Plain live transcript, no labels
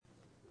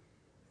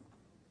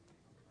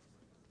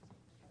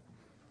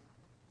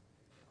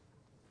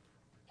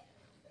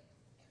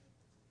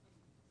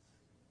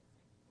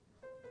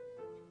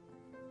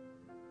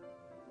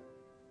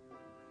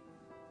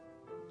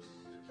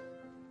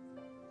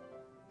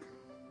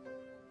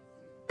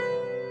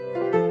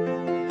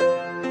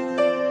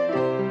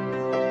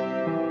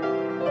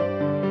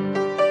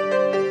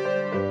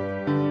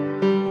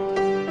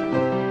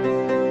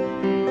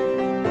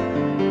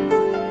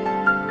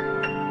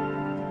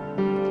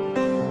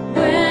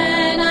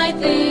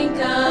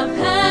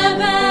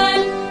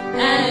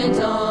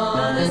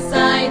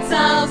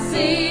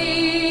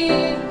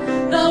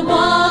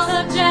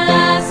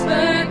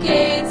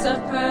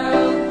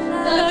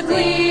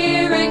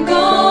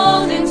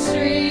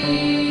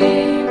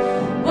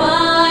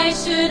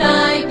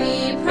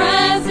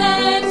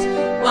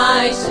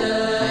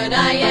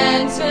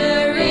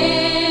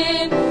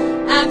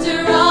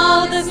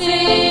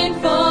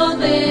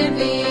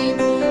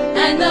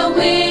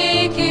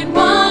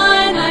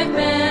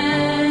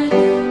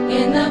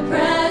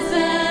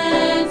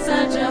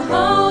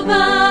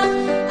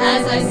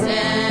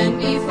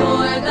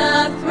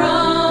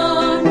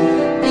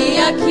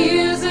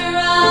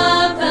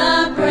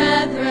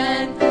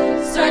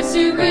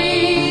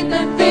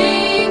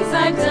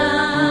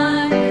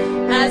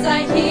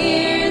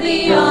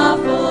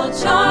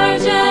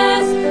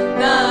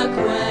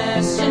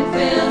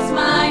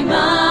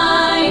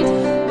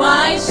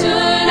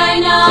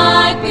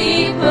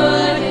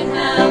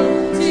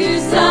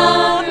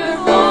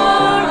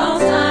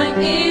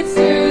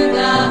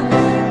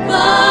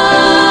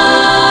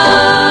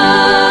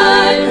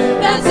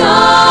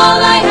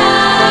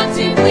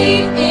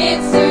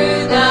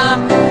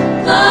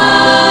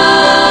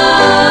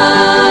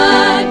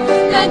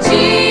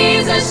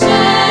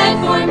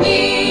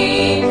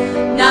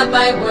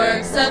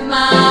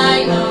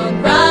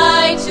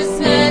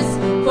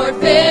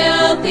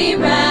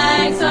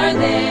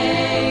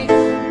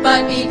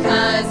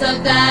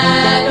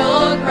that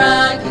old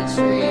rugged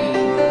tree,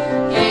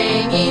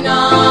 hanging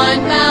on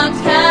Mount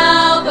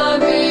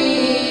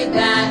Calvary,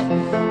 that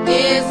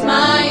is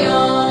my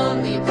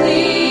only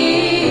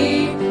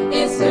plea,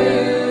 is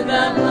through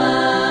the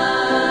blood.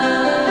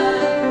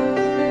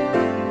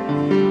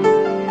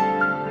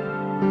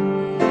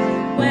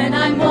 When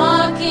I'm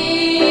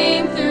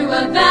walking through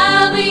a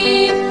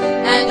valley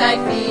and I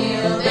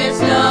feel there's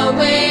no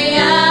way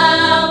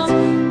out,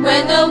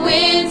 when the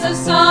winds of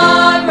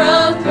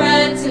sorrow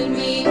threaten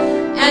me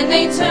and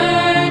they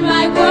turn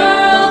my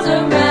world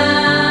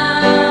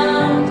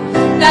around,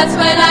 that's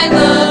when I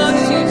look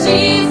to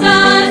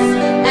Jesus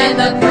and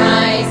the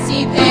price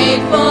He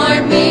paid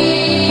for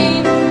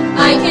me.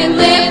 I can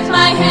lift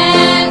my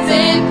hands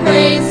in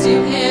praise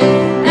to Him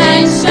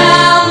and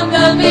shout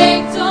the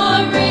victory.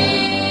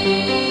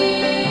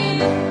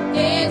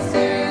 It's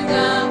through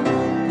the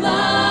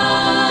blood.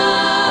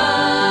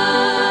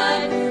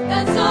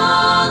 That's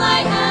all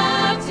I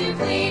have to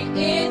plead.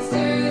 It's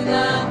through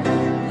the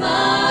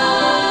blood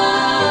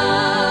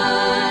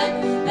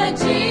that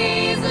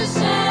Jesus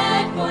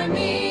shed for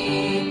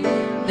me,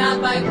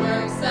 not by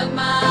works of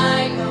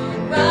my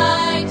own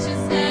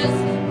righteousness,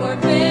 for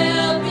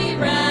filthy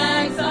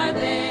rags are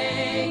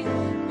they,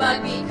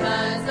 but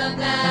because of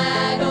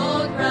that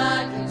old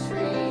rugged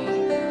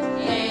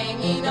tree,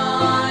 hanging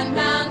on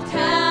Mount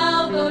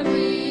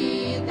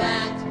Calvary,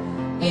 that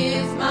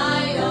is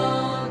my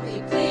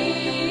only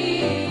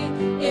plea,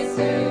 is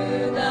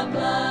through the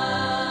blood.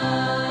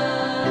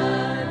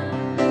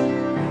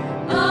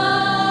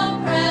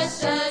 Oh,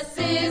 precious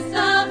is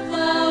the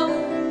flow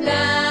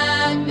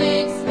that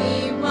makes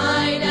me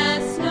white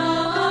as snow.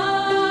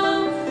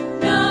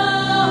 No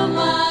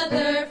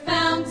other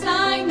fount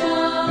I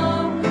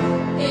know.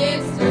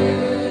 It's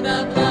through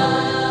the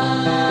blood.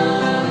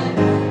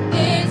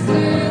 It's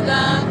through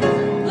the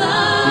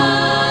blood.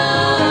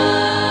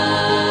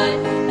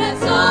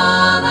 That's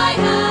all I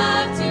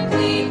have to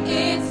plead.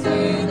 It's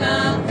through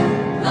the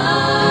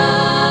blood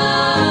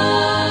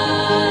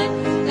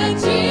that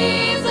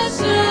Jesus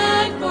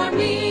shed for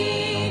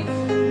me,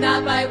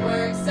 not by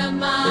works of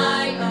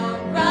my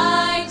own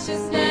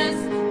righteousness,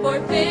 for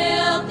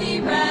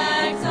filthy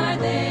rags are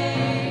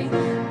they,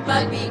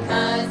 but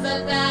because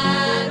of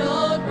that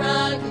old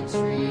rugged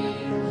tree,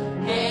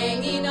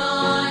 hanging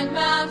on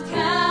Mount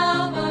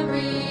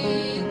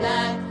Calvary,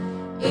 that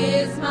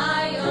is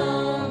my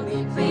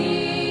only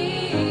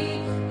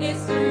plea,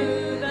 is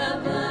through the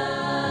blood.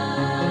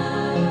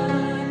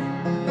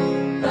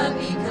 But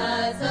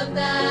because of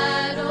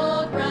that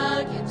old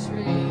rugged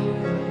tree,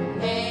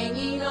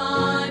 hanging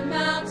on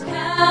Mount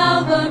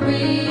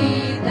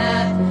Calvary,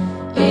 that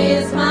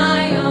is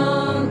my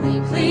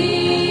only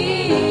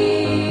plea,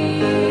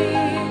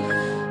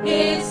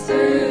 is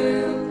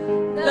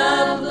through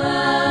the blood.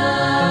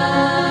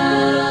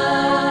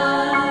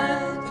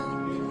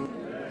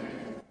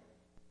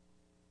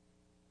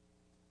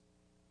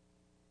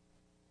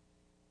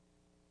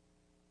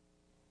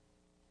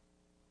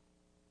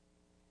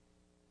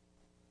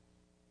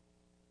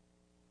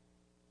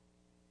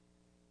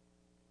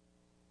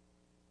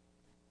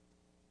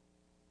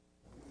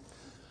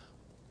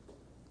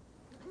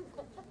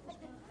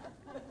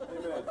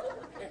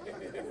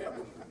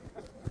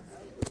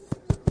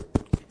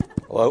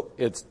 Hello,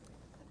 it's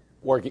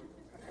working.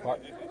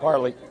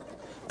 Partly.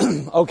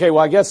 Okay,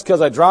 well, I guess because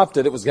I dropped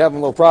it, it was having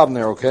a little problem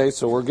there, okay?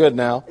 So we're good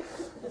now.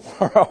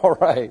 All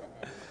right.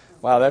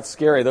 Wow, that's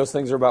scary. Those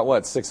things are about,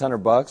 what,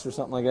 $600 or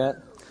something like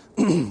that?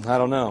 I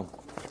don't know.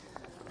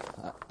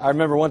 I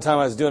remember one time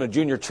I was doing a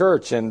junior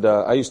church, and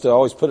I used to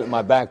always put it in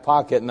my back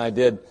pocket, and I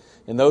did,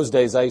 in those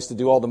days, I used to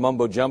do all the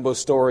mumbo-jumbo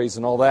stories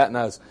and all that, and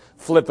I was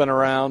flipping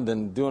around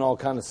and doing all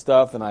kind of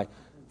stuff, and I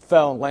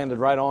fell and landed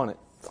right on it.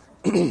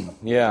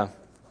 Yeah.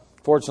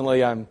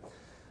 Fortunately, I'm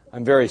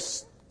very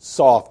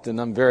soft and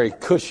I'm very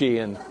cushy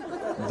and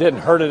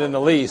didn't hurt it in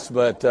the least,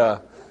 but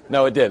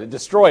no, it did. It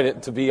destroyed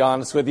it, to be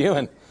honest with you.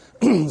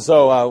 And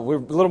so we're a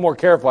little more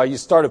careful. I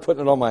just started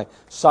putting it on my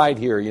side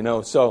here, you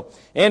know. So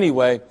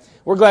anyway,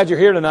 we're glad you're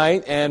here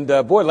tonight. And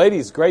boy,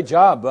 ladies, great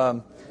job.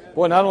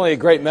 Boy, not only a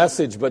great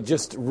message, but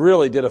just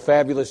really did a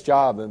fabulous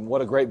job. And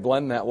what a great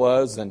blend that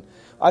was. And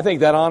I think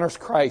that honors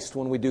Christ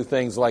when we do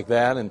things like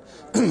that. And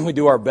we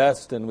do our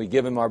best and we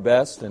give Him our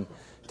best and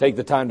take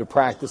the time to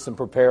practice and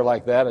prepare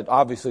like that. And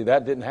obviously,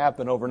 that didn't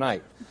happen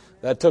overnight.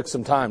 That took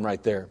some time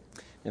right there.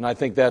 And I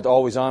think that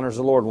always honors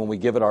the Lord when we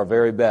give it our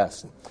very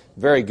best.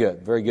 Very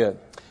good, very good.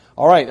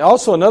 All right,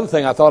 also another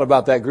thing I thought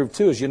about that group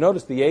too is you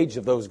notice the age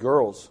of those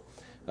girls.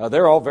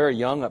 They're all very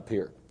young up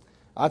here.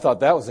 I thought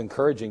that was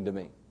encouraging to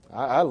me.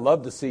 I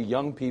love to see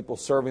young people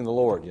serving the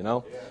Lord, you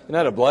know. Isn't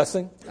that a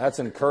blessing? That's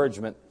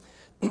encouragement.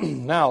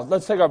 Now,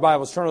 let's take our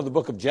Bibles, turn to the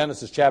book of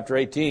Genesis chapter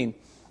 18.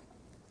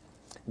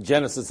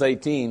 Genesis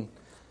 18.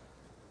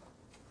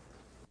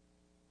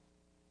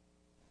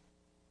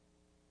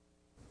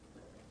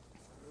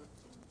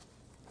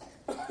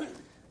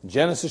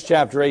 Genesis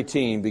chapter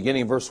 18,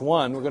 beginning verse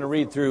 1. We're going to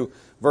read through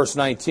verse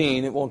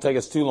 19. It won't take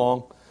us too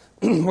long.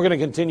 We're going to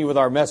continue with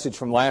our message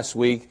from last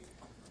week,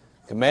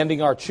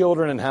 commanding our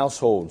children and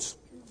households.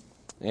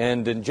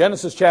 And in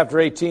Genesis chapter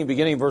 18,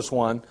 beginning verse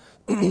 1,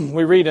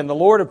 we read, "And the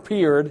Lord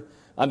appeared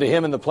unto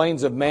him in the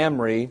plains of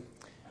Mamre.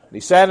 He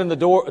sat in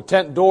the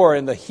tent door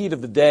in the heat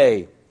of the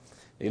day.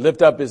 He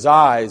lifted up his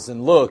eyes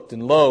and looked,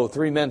 and lo,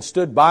 3 men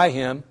stood by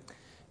him.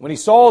 When he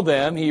saw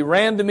them, he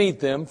ran to meet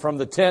them from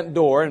the tent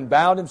door and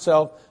bowed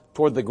himself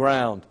toward the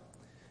ground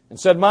and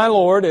said, My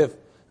Lord, if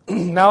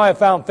now I have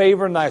found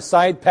favor in thy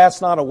sight,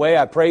 pass not away,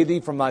 I pray thee,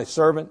 from thy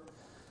servant.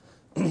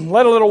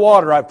 Let a little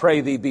water, I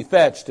pray thee, be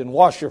fetched, and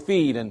wash your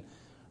feet, and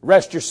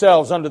rest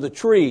yourselves under the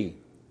tree.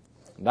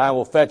 And I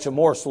will fetch a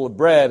morsel of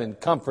bread, and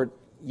comfort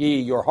ye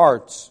your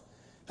hearts.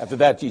 After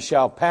that ye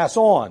shall pass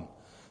on.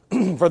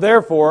 For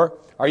therefore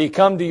are ye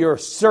come to your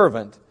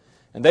servant?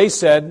 And they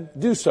said,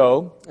 Do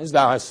so, as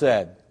thou hast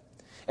said.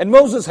 And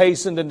Moses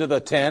hastened into the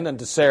tent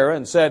unto Sarah,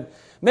 and said,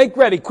 Make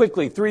ready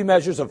quickly 3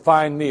 measures of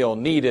fine meal,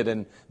 knead it,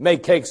 and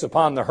make cakes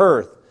upon the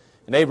hearth.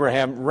 And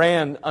Abraham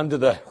ran unto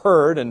the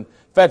herd, and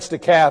fetched a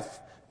calf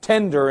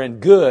tender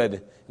and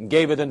good, and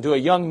gave it unto a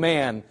young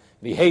man,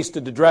 and he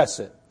hasted to dress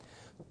it.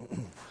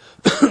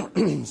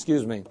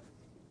 Excuse me.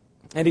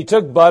 And he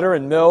took butter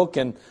and milk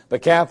and the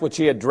calf which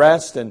he had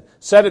dressed, and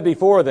set it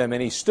before them.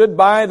 And he stood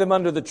by them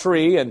under the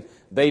tree, and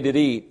they did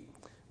eat.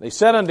 They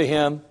said unto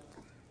him,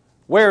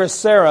 Where is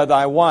Sarah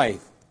thy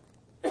wife?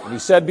 And he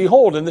said,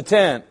 Behold, in the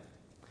tent.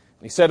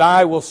 And he said,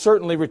 I will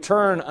certainly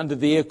return unto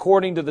thee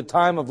according to the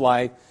time of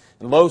life.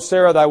 And lo,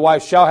 Sarah thy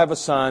wife shall have a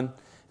son.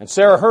 And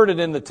Sarah heard it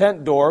in the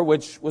tent door,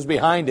 which was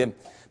behind him.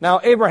 Now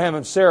Abraham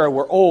and Sarah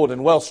were old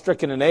and well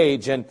stricken in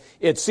age, and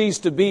it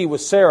ceased to be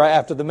with Sarah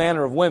after the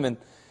manner of women.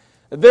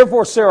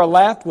 Therefore Sarah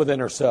laughed within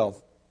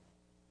herself,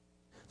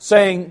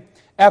 saying,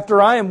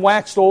 After I am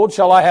waxed old,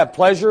 shall I have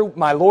pleasure,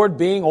 my Lord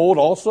being old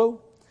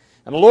also?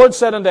 And the Lord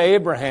said unto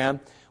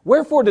Abraham,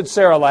 Wherefore did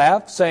Sarah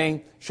laugh,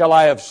 saying, Shall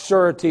I of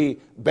surety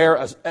bear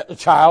a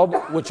child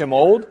which am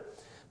old?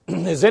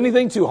 Is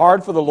anything too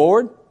hard for the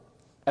Lord?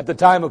 At the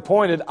time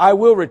appointed I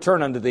will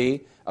return unto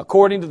thee,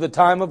 according to the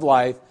time of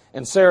life,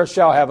 and Sarah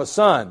shall have a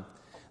son.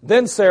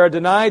 Then Sarah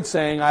denied,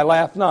 saying, I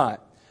laugh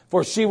not,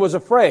 for she was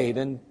afraid.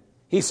 And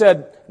he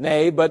said,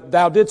 Nay, but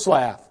thou didst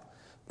laugh.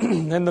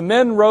 And the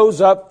men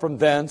rose up from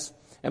thence,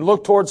 and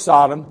looked toward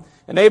Sodom.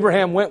 And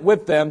Abraham went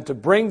with them to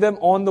bring them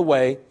on the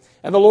way.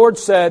 And the Lord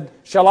said,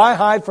 Shall I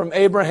hide from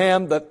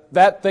Abraham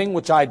that thing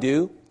which I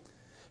do?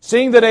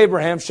 Seeing that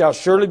Abraham shall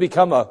surely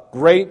become a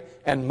great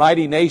and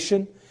mighty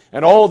nation,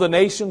 and all the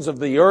nations of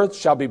the earth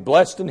shall be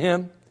blessed in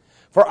him.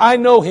 For I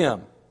know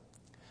him,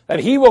 that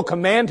he will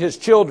command his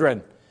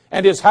children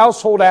and his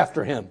household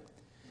after him.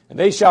 And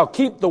they shall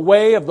keep the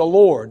way of the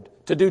Lord,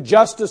 to do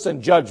justice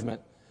and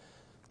judgment,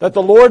 that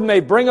the Lord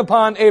may bring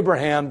upon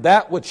Abraham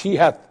that which he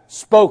hath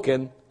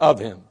spoken of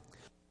him.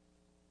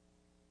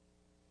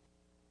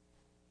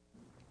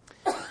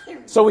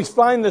 So we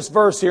find this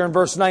verse here in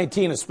verse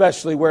 19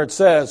 especially, where it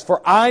says,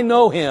 For I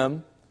know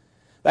him,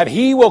 that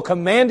he will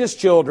command his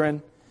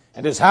children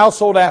and his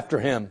household after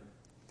him.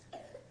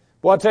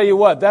 Well, I'll tell you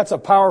what, that's a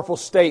powerful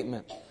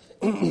statement.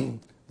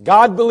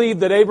 God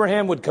believed that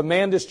Abraham would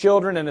command his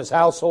children and his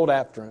household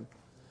after him.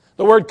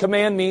 The word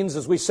command means,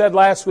 as we said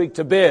last week,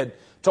 to bid,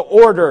 to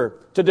order,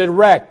 to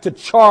direct, to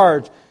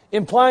charge,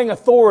 implying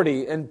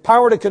authority and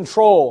power to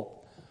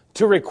control,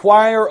 to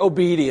require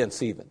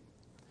obedience even.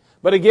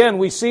 But again,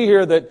 we see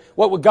here that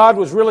what God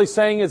was really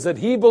saying is that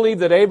he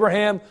believed that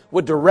Abraham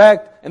would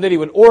direct and that he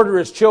would order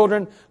his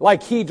children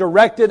like he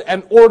directed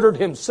and ordered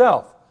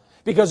himself.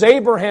 Because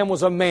Abraham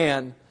was a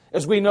man,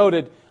 as we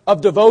noted, of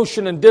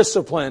devotion and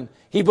discipline.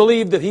 He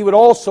believed that he would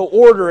also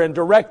order and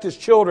direct his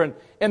children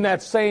in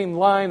that same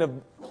line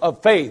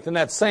of faith, in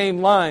that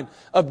same line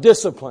of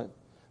discipline.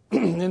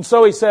 And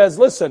so he says,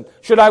 listen,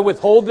 should I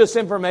withhold this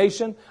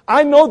information?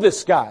 I know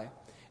this guy.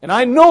 And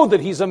I know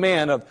that he's a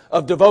man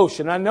of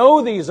devotion. I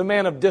know that he's a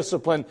man of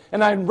discipline.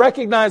 And I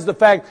recognize the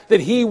fact that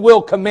he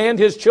will command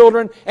his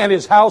children and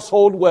his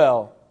household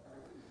well.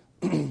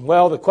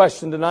 Well, the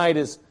question tonight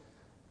is,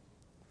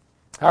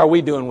 how are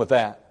we doing with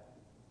that?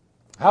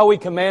 How are we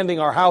commanding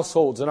our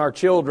households and our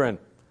children?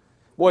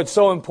 Boy, it's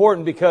so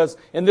important because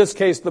in this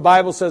case, the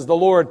Bible says the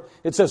Lord,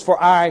 it says,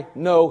 for I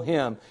know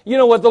him. You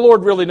know what? The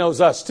Lord really knows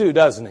us too,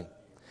 doesn't he?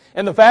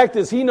 And the fact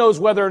is, he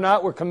knows whether or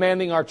not we're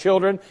commanding our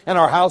children and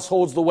our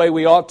households the way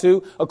we ought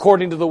to,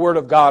 according to the Word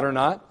of God or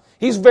not.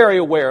 He's very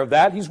aware of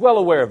that. He's well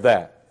aware of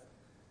that.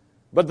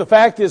 But the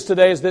fact is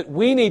today is that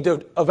we need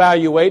to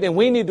evaluate and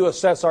we need to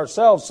assess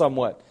ourselves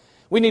somewhat.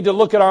 We need to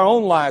look at our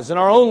own lives and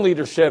our own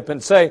leadership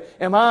and say,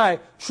 am I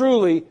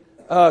truly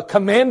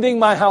commanding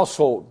my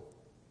household?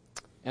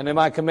 And am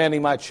I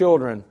commanding my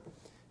children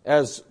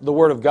as the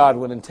Word of God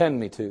would intend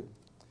me to?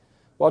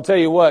 Well, I'll tell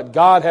you what,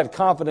 God had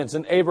confidence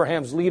in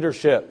Abraham's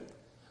leadership,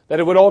 that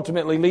it would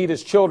ultimately lead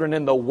his children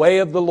in the way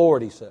of the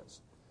Lord, he says.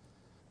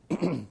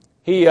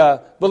 He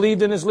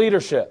believed in his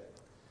leadership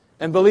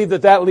and believed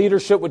that that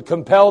leadership would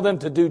compel them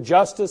to do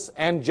justice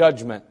and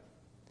judgment.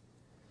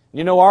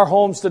 You know, our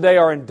homes today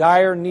are in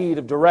dire need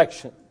of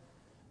direction,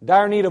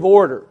 dire need of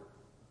order,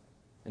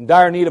 and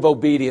dire need of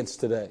obedience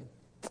today.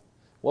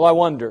 Well, I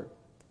wonder,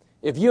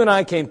 if you and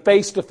I came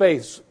face to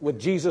face with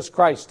Jesus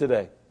Christ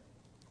today,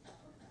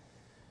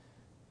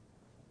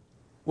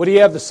 would He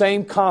have the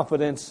same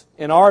confidence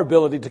in our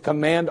ability to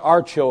command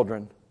our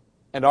children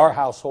and our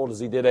household as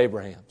He did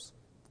Abraham's?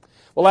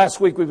 Well,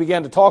 last week we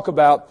began to talk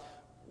about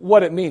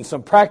what it means,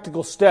 some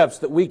practical steps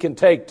that we can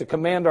take to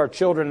command our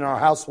children and our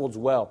households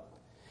well.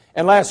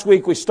 And last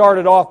week we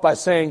started off by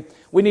saying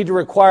we need to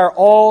require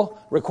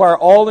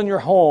all in your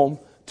home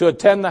to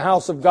attend the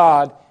house of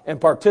God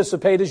and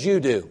participate as you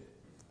do.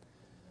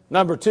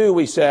 Number 2,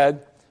 we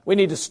said, we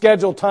need to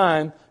schedule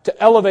time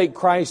to elevate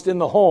Christ in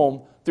the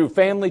home through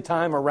family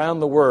time around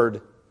the Word.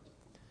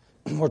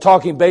 We're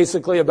talking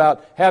basically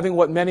about having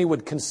what many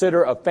would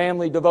consider a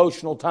family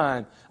devotional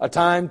time, a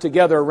time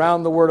together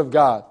around the Word of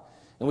God.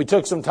 And we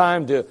took some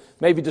time to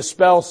maybe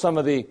dispel some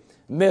of the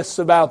myths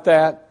about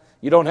that.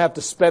 You don't have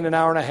to spend an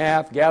hour and a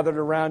half gathered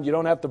around. You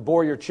don't have to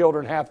bore your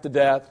children half to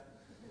death.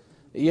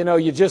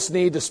 You just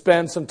need to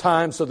spend some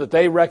time so that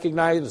they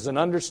recognize and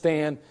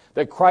understand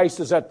that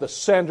Christ is at the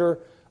center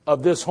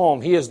of this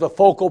home. He is the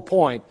focal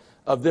point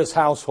of this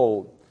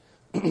household.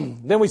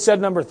 Then we said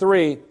number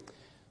 3,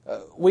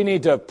 we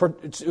need to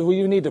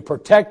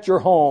protect your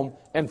home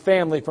and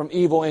family from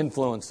evil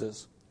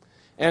influences.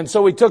 And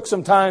so we took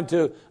some time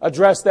to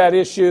address that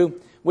issue.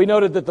 We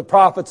noted that the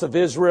prophets of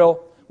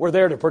Israel were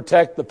there to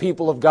protect the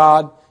people of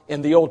God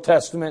in the Old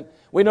Testament.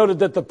 We noted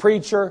that the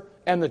preacher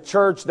and the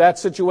church, that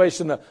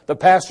situation, the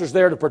pastor's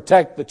there to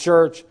protect the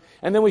church.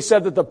 And then we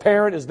said that the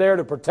parent is there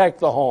to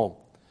protect the home.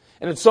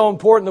 And it's so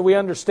important that we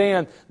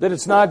understand that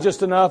it's not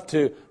just enough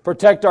to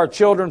protect our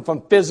children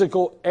from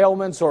physical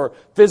ailments or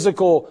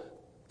physical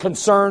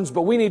concerns,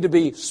 but we need to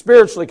be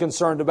spiritually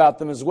concerned about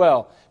them as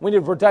well. We need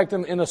to protect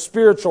them in a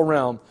spiritual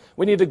realm.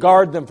 We need to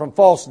guard them from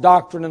false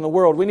doctrine in the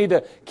world. We need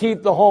to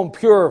keep the home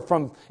pure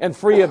and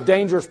free of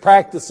dangerous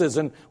practices.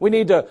 And we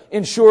need to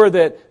ensure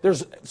that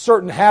there's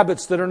certain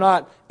habits that are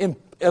not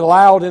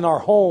allowed in our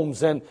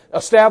homes, and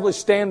establish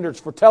standards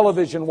for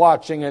television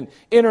watching and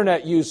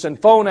internet use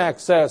and phone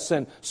access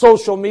and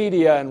social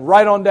media and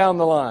right on down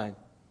the line.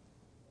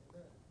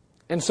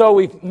 And so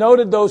we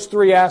noted those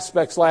 3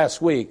 aspects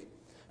last week.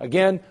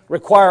 Again,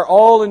 require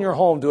all in your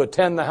home to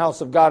attend the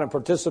house of God and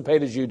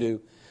participate as you do.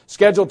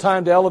 Schedule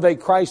time to elevate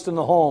Christ in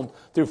the home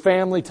through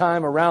family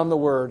time around the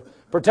Word.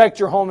 Protect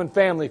your home and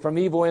family from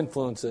evil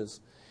influences.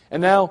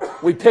 And now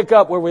we pick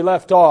up where we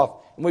left off,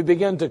 and we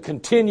begin to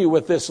continue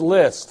with this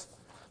list.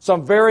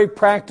 Some very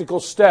practical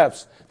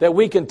steps that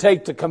we can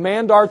take to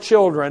command our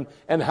children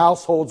and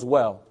households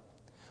well.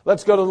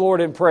 Let's go to the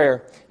Lord in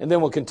prayer, and then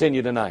we'll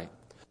continue tonight.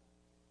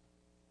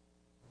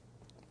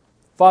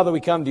 Father, we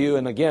come to you,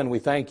 and again, we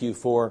thank you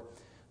for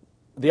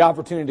the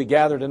opportunity to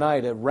gather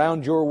tonight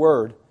around your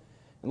Word.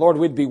 And Lord,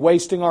 we'd be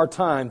wasting our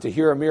time to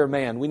hear a mere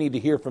man. We need to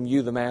hear from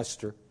you, the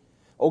Master.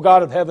 O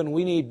God of heaven,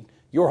 we need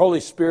your Holy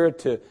Spirit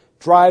to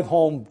drive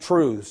home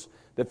truths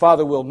that,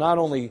 Father, will not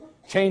only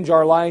change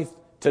our life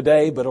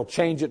today, but it'll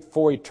change it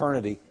for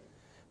eternity.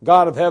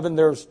 God of heaven,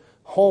 there's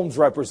homes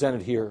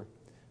represented here,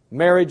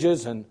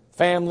 marriages and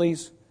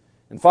families.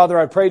 And Father,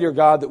 I pray, dear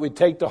God, that we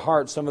take to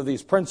heart some of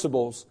these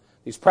principles,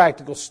 these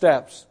practical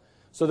steps,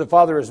 so that,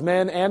 Father, as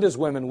men and as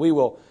women, we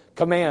will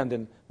command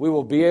and we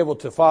will be able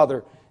to,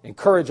 Father,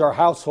 encourage our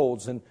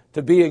households and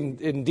to be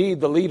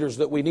indeed the leaders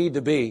that we need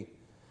to be.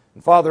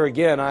 And Father,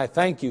 again, I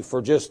thank you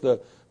for just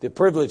the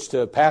privilege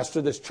to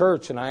pastor this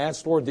church, and I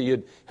ask, Lord, that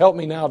you'd help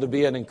me now to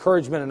be an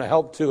encouragement and a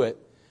help to it.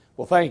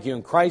 Well, thank you.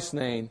 In Christ's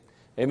name,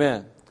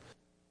 amen.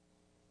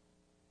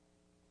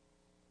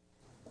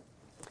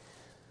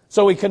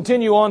 So we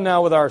continue on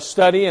now with our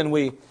study, and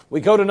we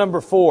go to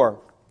number 4.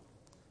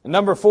 And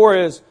number 4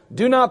 is,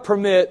 do not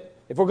permit,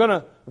 if we're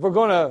going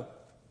to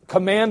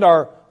command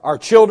our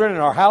children and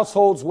our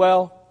households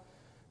well,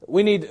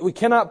 we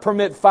cannot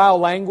permit foul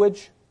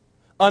language,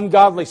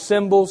 ungodly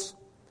symbols,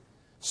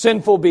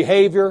 sinful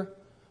behavior,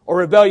 or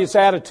rebellious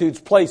attitudes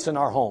place in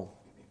our home.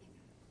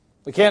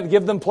 We can't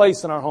give them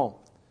place in our home.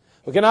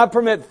 We cannot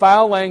permit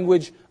foul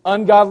language,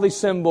 ungodly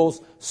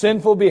symbols,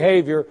 sinful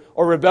behavior,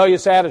 or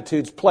rebellious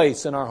attitudes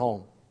place in our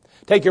home.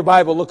 Take your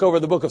Bible, look over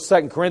the book of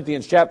 2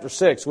 Corinthians chapter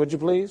 6, would you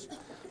please?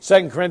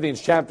 2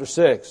 Corinthians chapter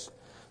 6.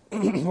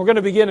 We're going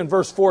to begin in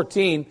verse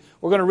 14.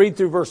 We're going to read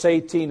through verse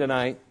 18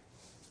 tonight.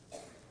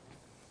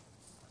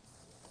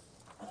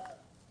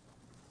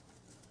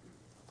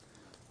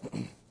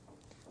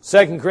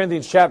 Second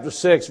Corinthians chapter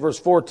 6, verse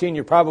 14,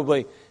 you're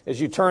probably,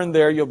 as you turn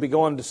there, you'll be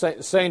going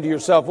to saying to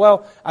yourself,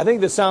 well, I think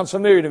this sounds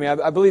familiar to me.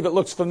 I believe it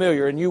looks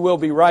familiar, and you will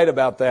be right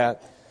about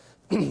that.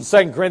 2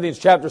 Corinthians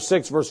chapter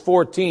 6, verse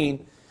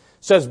 14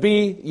 says,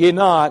 be ye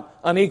not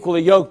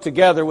unequally yoked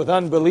together with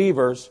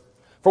unbelievers.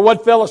 For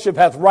what fellowship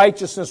hath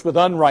righteousness with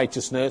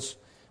unrighteousness?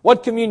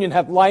 What communion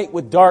hath light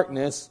with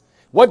darkness?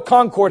 What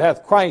concord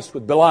hath Christ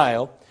with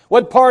Belial?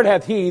 What part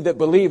hath he that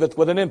believeth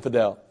with an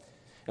infidel?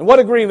 And what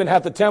agreement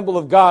hath the temple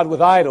of God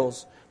with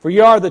idols? For ye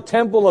are the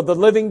temple of the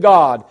living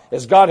God,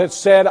 as God hath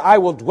said, I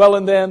will dwell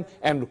in them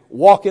and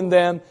walk in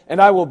them,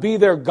 and I will be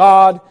their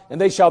God, and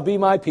they shall be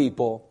my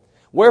people.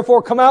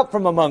 Wherefore come out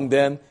from among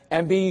them,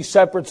 and be ye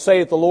separate,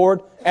 saith the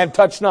Lord, and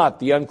touch not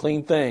the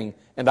unclean thing,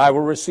 and I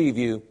will receive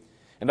you.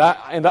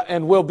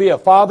 And will be a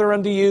father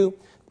unto you,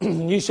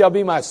 ye shall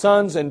be my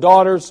sons and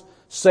daughters,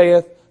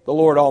 saith the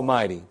Lord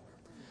Almighty.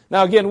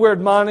 Now again, we're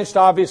admonished,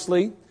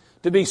 obviously,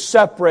 to be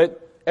separate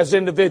as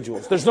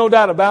individuals. There's no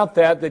doubt about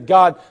that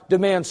God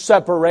demands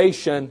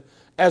separation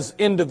as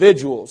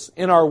individuals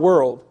in our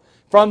world,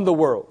 from the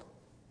world.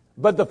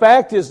 But the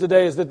fact is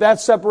today is that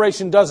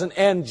separation doesn't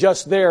end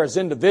just there as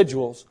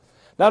individuals.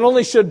 Not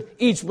only should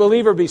each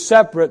believer be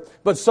separate,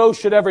 but so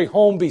should every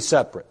home be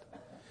separate.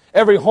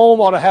 Every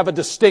home ought to have a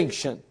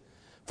distinction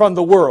from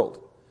the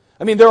world.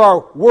 I mean, there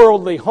are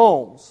worldly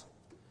homes.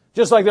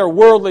 Just like there are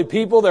worldly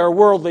people, there are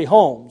worldly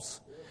homes.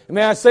 And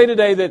may I say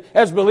today that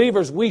as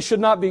believers, we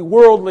should not be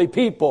worldly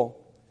people.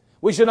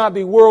 We should not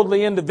be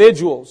worldly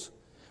individuals.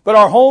 But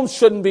our homes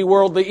shouldn't be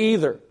worldly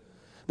either.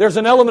 There's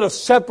an element of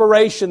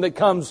separation that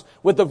comes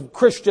with the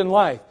Christian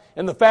life.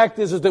 And the fact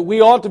is that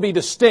we ought to be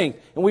distinct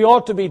and we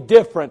ought to be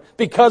different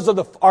because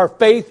of our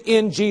faith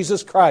in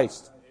Jesus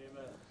Christ.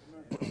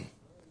 Amen.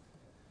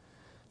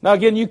 Now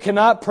again, you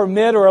cannot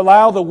permit or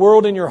allow the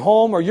world in your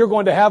home, or you're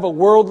going to have a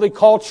worldly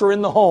culture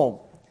in the home.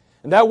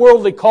 And that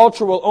worldly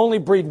culture will only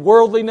breed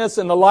worldliness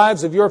in the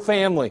lives of your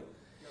family.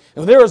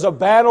 And there is a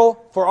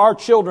battle for our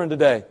children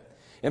today.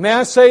 And may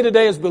I say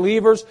today as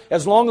believers,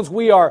 as long as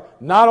we are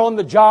not on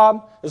the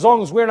job, as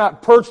long as we're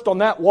not perched on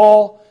that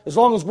wall, as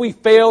long as we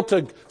fail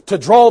to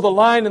draw the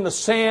line in the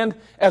sand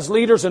as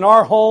leaders in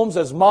our homes,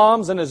 as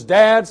moms and as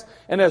dads,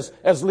 and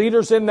as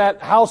leaders in that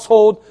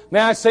household, may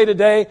I say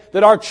today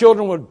that our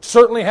children would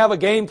certainly have a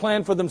game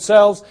plan for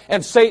themselves,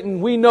 and Satan,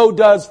 we know,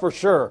 does for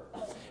sure.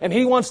 And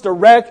he wants to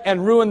wreck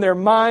and ruin their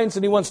minds,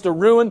 and he wants to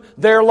ruin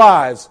their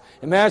lives.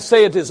 And may I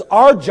say it is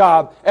our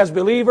job as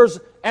believers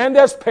and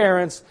as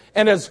parents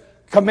and as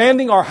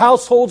commanding our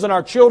households and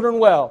our children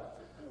well,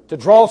 to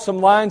draw some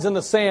lines in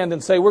the sand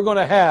and say we're going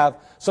to have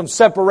some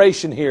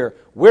separation here.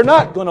 We're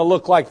not going to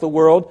look like the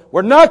world.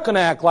 We're not going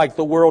to act like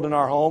the world in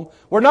our home.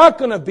 We're not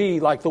going to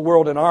be like the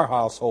world in our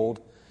household.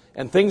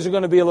 And things are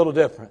going to be a little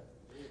different.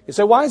 You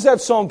say, why is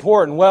that so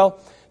important? Well,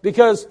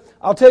 because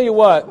I'll tell you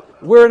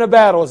what, we're in a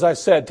battle, as I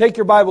said. Take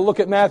your Bible, look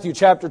at Matthew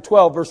chapter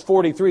 12, verse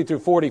 43 through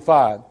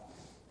 45.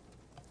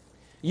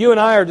 You and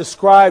I are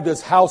described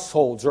as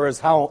households or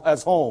as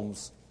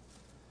homes.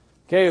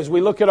 Okay, as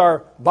we look at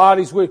our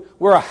bodies,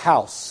 we're a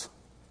house.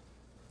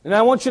 And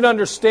I want you to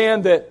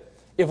understand that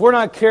if we're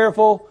not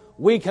careful,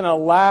 we can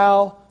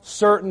allow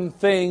certain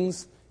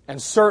things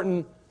and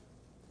certain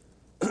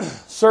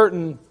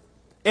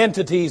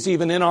entities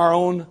even in our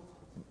own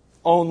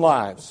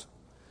lives.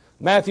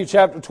 Matthew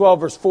chapter 12,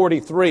 verse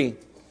 43.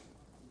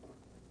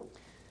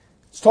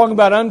 It's talking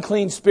about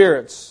unclean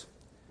spirits.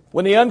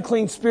 When the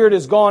unclean spirit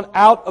is gone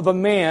out of a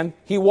man,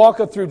 he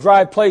walketh through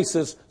dry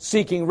places,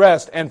 seeking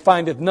rest, and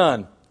findeth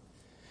none.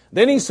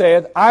 Then he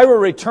saith, I will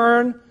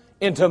return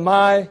into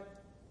my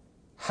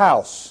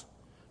house,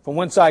 from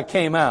whence I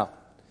came out.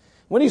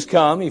 When he's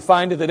come, he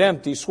findeth it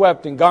empty,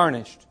 swept, and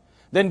garnished.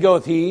 Then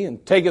goeth he,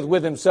 and taketh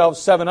with himself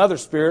 7 other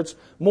spirits,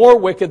 more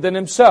wicked than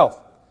himself.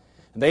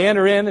 And they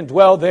enter in and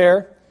dwell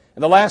there.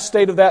 And the last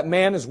state of that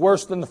man is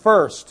worse than the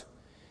first.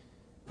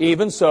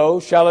 Even so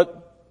shall it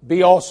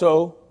be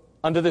also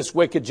unto this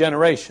wicked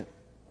generation.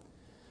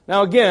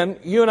 Now again,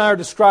 you and I are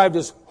described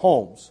as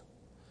homes.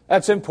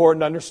 That's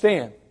important to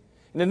understand.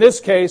 And in this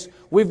case,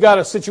 we've got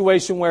a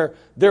situation where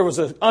there was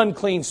an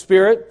unclean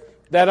spirit.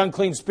 That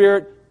unclean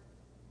spirit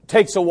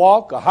takes a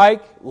walk, a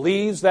hike,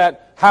 leaves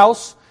that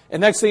house,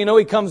 and next thing you know,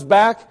 he comes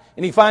back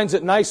and he finds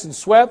it nice and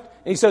swept,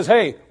 and he says,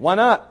 hey, why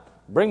not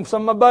bring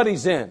some of my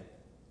buddies in?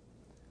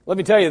 Let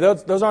me tell you,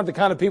 those aren't the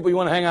kind of people you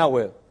want to hang out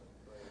with.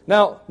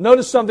 Now,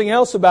 notice something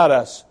else about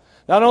us.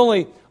 Not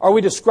only are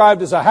we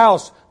described as a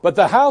house, but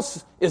the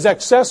house is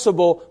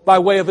accessible by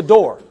way of a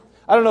door.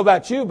 I don't know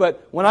about you,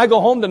 but when I go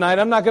home tonight,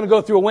 I'm not going to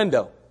go through a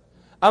window.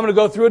 I'm going to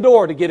go through a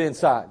door to get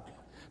inside.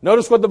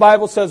 Notice what the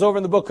Bible says over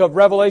in the book of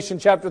Revelation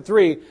chapter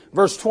 3,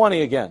 verse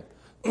 20 again.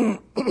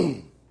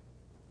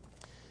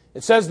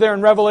 It says there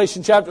in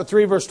Revelation chapter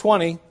 3, verse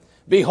 20,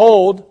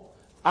 Behold,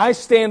 I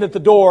stand at the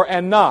door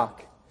and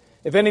knock.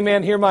 If any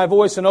man hear my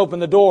voice and open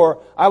the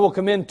door, I will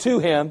come in to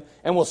him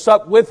and will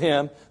sup with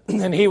him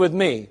and he with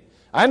me.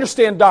 I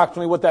understand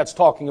doctrinally what that's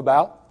talking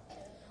about.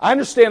 I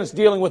understand it's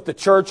dealing with the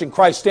church and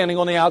Christ standing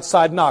on the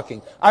outside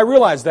knocking. I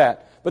realize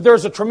that. But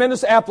there's a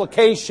tremendous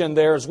application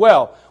there as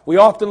well. We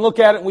often look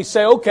at it and we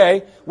say,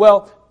 okay,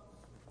 well,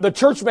 the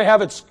church may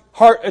have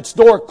its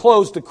door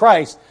closed to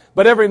Christ,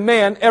 but every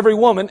man, every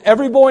woman,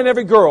 every boy and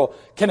every girl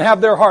can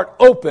have their heart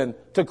open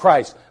to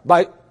Christ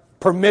by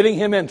permitting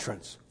Him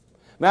entrance.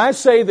 May I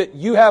say that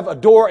you have a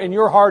door in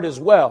your heart as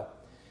well.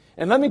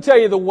 And let me tell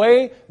you, the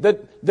way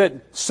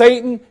that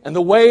Satan and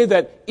the way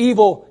that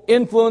evil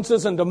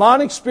influences and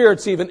demonic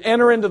spirits even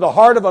enter into the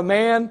heart of a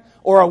man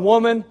or a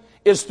woman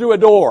is through a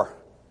door.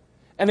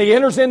 And he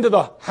enters into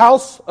the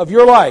house of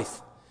your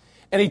life.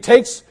 And he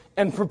takes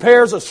and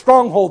prepares a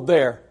stronghold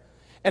there.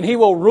 And he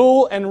will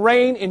rule and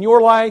reign in your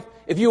life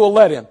if you will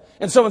let him.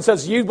 And someone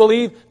says, you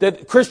believe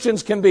that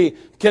Christians can be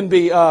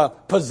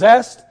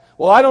possessed?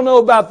 Well, I don't know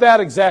about that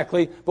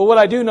exactly, but what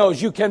I do know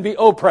is you can be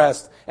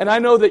oppressed. And I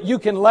know that you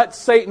can let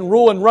Satan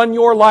rule and run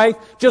your life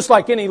just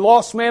like any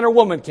lost man or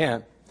woman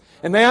can.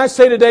 And may I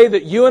say today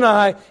that you and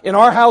I, in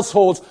our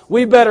households,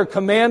 we better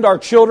command our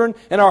children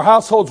and our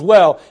households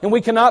well. And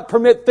we cannot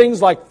permit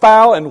things like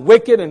foul and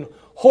wicked and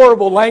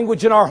horrible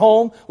language in our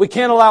home. We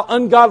can't allow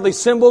ungodly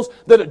symbols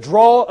that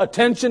draw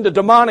attention to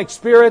demonic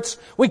spirits.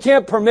 We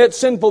can't permit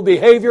sinful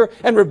behavior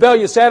and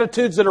rebellious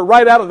attitudes that are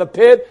right out of the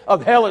pit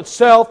of hell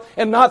itself,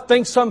 and not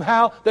think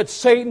somehow that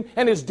Satan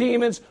and his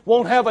demons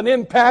won't have an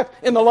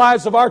impact in the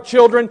lives of our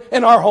children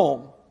and our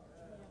home.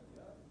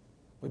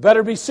 We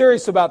better be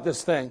serious about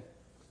this thing.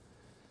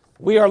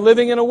 We are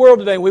living in a world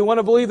today. We want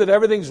to believe that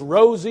everything's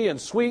rosy and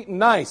sweet and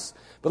nice.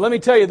 But let me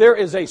tell you, there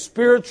is a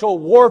spiritual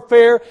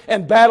warfare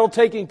and battle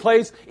taking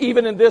place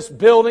even in this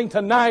building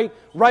tonight,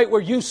 right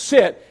where you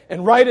sit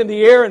and right in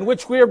the air in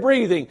which we are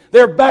breathing.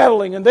 They're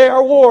battling and they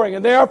are warring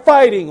and they are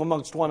fighting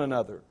amongst one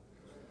another.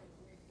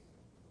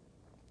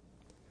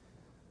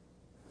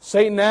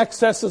 Satan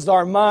accesses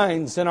our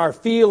minds and our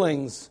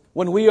feelings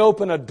when we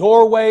open a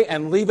doorway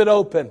and leave it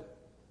open.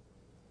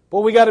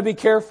 But we got to be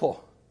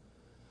careful.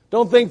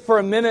 Don't think for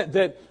a minute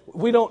that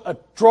we don't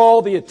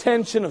draw the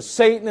attention of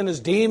Satan and his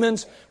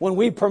demons when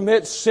we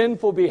permit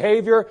sinful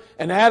behavior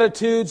and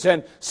attitudes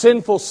and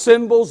sinful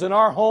symbols in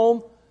our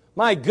home.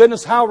 My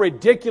goodness, how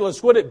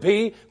ridiculous would it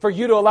be for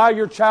you to allow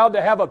your child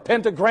to have a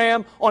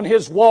pentagram on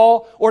his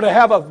wall or to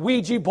have a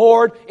Ouija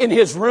board in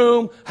his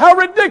room? How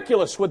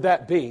ridiculous would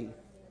that be?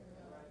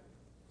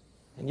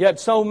 And yet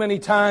so many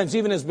times,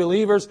 even as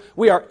believers,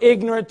 we are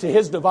ignorant to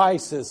his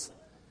devices,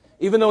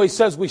 even though he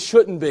says we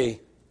shouldn't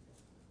be.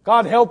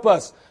 God help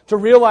us to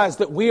realize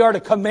that we are to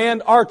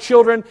command our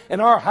children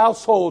and our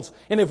households.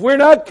 And if we're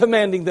not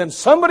commanding them,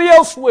 somebody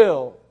else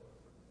will.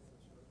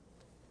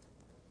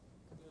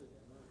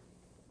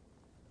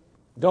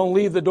 Don't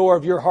leave the door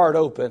of your heart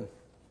open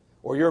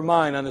or your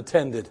mind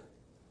unattended.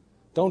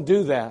 Don't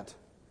do that.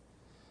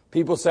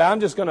 People say,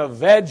 I'm just going to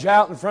veg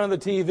out in front of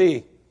the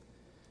TV.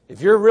 If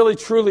you're really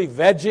truly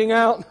vegging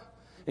out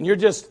and you're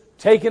just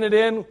taking it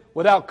in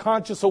without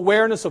conscious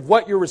awareness of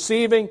what you're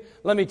receiving,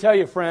 let me tell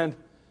you, friend,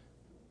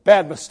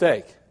 bad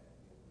mistake.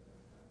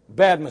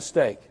 Bad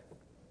mistake.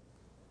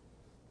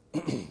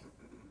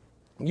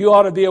 You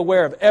ought to be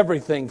aware of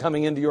everything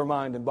coming into your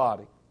mind and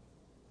body.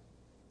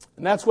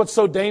 And that's what's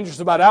so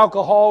dangerous about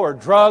alcohol or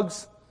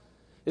drugs,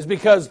 is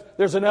because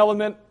there's an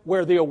element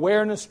where the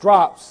awareness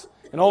drops,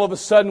 and all of a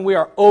sudden we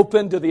are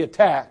open to the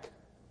attack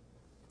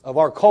of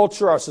our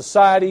culture, our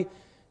society,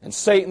 and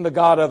Satan, the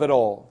God of it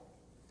all.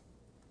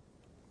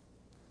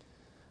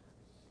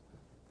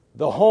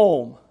 The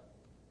home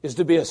is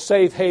to be a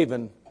safe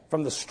haven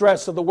from the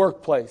stress of the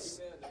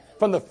workplace,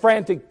 from the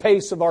frantic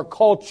pace of our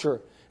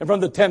culture, and from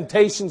the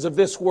temptations of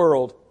this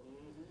world.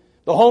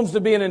 The home's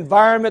to be an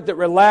environment that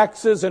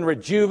relaxes and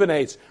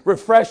rejuvenates,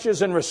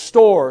 refreshes and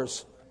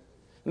restores.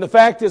 And the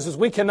fact is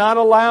we cannot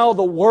allow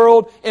the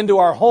world into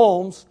our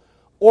homes,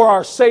 or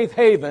our safe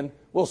haven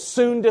will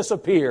soon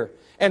disappear,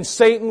 and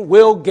Satan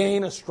will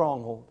gain a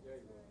stronghold.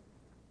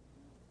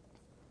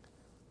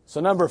 So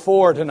number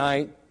 4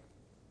 tonight,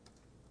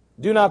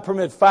 do not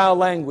permit foul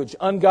language,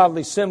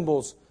 ungodly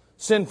symbols,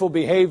 sinful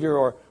behavior,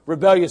 or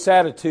rebellious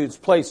attitudes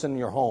placed in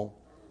your home.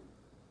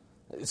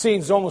 It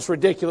seems almost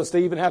ridiculous to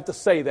even have to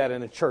say that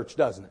in a church,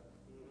 doesn't it?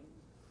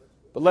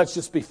 But let's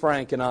just be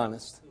frank and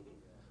honest.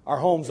 Our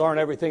homes aren't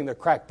everything they're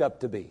cracked up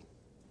to be.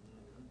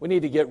 We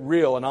need to get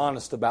real and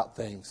honest about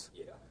things.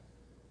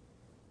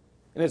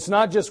 And it's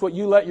not just what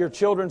you let your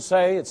children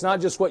say. It's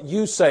not just what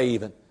you say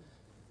even.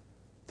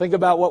 Think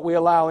about what we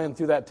allow in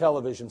through that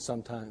television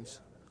sometimes,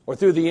 or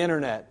through the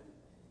internet,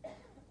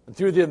 and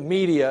through the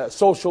media,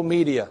 social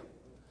media.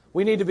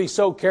 We need to be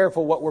so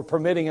careful what we're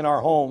permitting in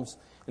our homes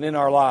and in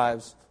our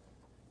lives.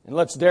 And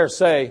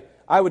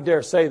I would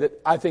dare say that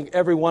I think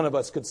every one of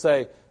us could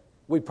say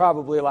we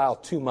probably allow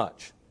too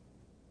much.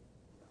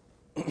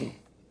 You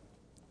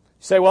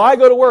say, well, I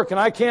go to work and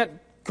I can't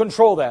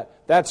control that.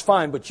 That's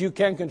fine, but you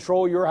can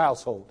control your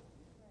household.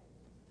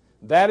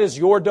 That is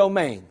your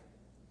domain.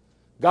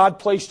 God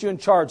placed you in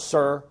charge,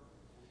 sir.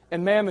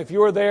 And ma'am, if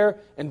you're there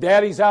and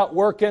daddy's out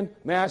working,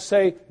 may I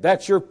say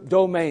that's your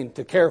domain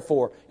to care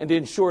for and to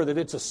ensure that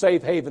it's a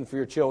safe haven for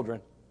your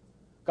children.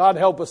 God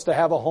help us to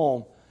have a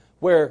home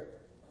where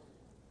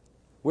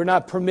we're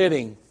not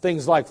permitting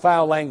things like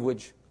foul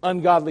language,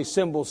 ungodly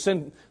symbols,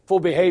 sinful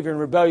behavior, and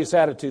rebellious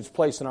attitudes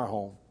placed in our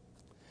home.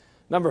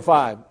 Number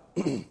 5,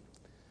 if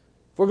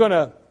we're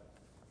going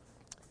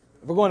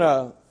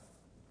to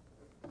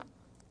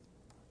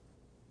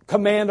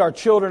command our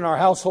children, our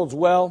households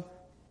well,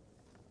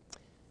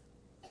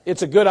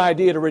 it's a good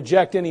idea to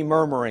reject any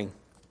murmuring,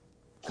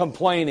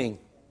 complaining,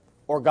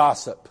 or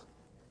gossip.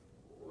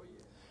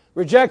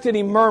 Reject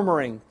any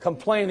murmuring,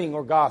 complaining,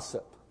 or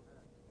gossip.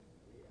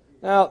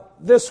 Now,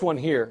 this one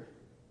here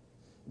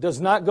does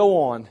not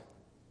go on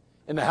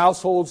in the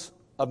households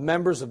of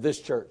members of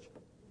this church.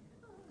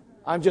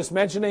 I'm just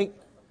mentioning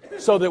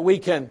so that we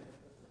can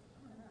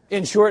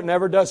ensure it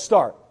never does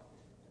start.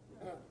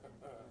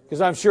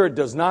 Because I'm sure it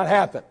does not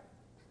happen.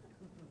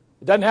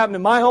 It doesn't happen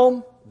in my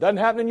home. It doesn't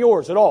happen in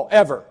yours at all,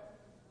 ever.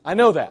 I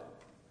know that.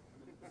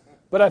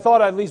 But I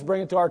thought I'd at least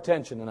bring it to our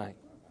attention tonight.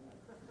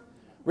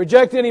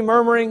 Reject any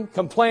murmuring,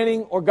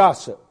 complaining, or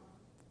gossip.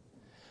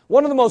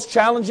 One of the most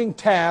challenging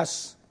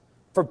tasks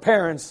for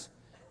parents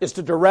is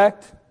to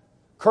direct,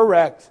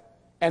 correct,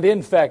 and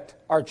infect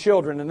our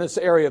children in this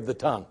area of the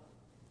tongue.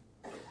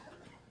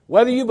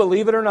 Whether you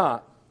believe it or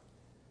not,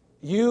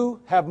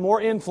 you have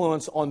more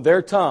influence on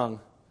their tongue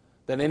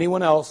than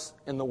anyone else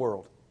in the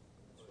world.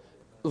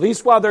 At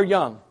least while they're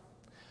young.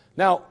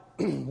 Now,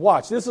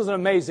 watch, this is an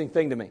amazing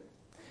thing to me.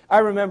 I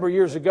remember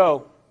years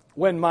ago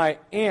when my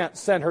aunt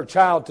sent her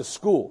child to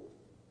school.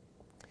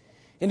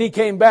 And he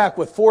came back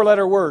with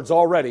 4-letter words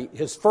already,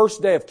 his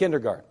first day of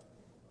kindergarten.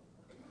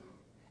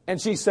 And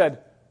she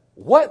said,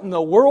 "What in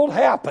the world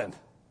happened?"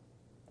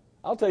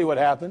 I'll tell you what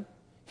happened.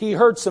 He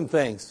heard some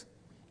things,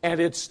 and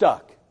it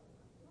stuck.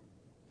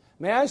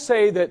 May I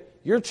say that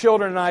your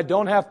children and I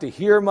don't have to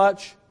hear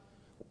much.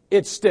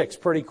 It sticks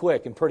pretty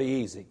quick and pretty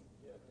easy.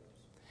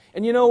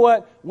 And you know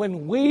what?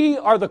 When we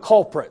are the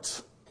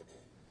culprits,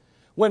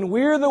 when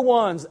we're the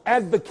ones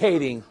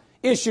advocating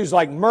issues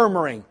like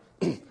murmuring,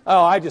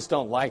 "Oh, I just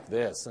don't like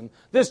this, and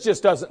this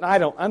just doesn't,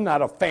 I'm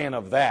not a fan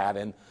of that,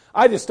 and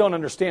I just don't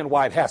understand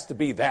why it has to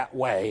be that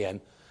way,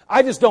 and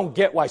I just don't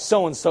get why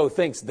so-and-so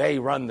thinks they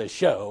run the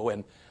show,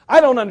 and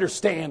I don't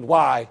understand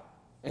why,"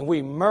 and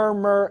we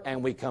murmur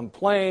and we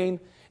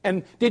complain,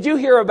 and "Did you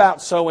hear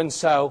about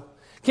so-and-so?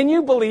 Can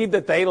you believe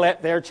that they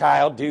let their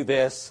child do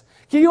this?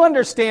 Can you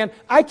understand?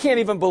 I can't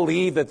even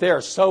believe that they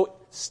are so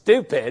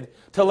stupid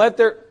to let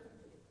their..."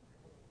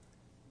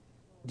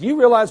 Do you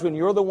realize when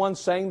you're the one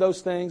saying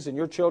those things and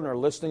your children are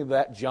listening to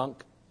that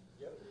junk?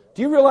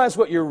 Do you realize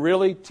what you're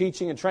really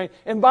teaching and training?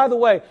 And by the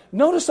way,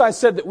 notice I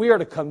said that we are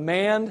to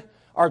command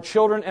our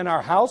children and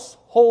our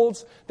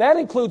households. That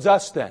includes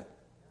us then.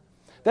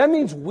 That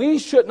means we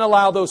shouldn't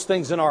allow those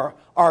things on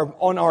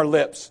our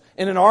lips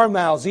and in our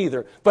mouths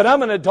either. But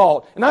I'm an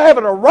adult and I have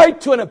a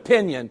right to an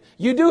opinion.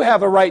 You do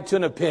have a right to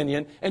an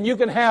opinion and you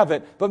can have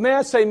it. But may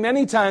I say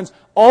many times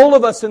all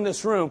of us in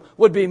this room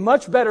would be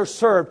much better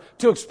served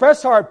to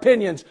express our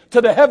opinions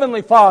to the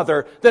Heavenly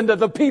Father than to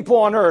the people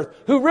on earth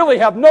who really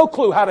have no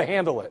clue how to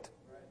handle it.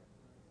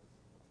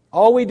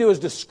 All we do is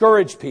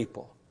discourage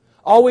people.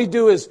 All we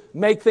do is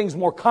make things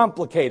more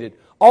complicated.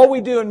 All we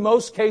do in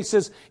most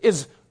cases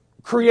is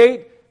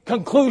create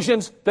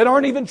conclusions that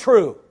aren't even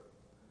true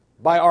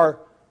by our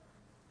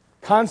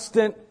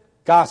constant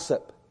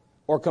gossip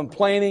or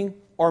complaining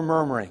or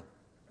murmuring.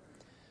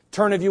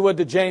 Turn, if you would,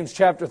 to James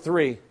chapter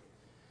 3.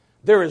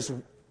 There is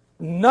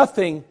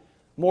nothing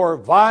more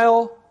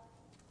vile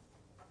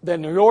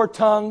than your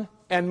tongue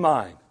and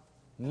mine.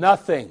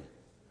 Nothing.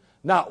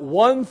 Not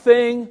one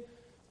thing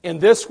in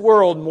this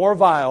world more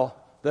vile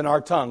than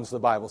our tongues, the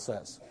Bible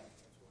says.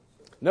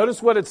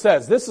 Notice what it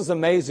says. This is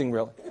amazing,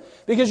 really.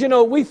 Because,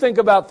 we think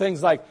about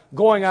things like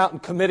going out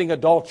and committing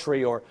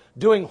adultery or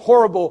doing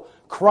horrible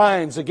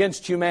crimes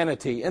against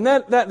humanity. And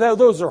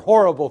those are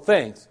horrible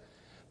things.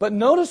 But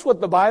notice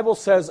what the Bible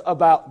says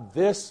about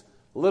this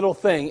little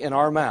thing in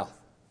our mouth.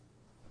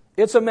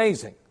 It's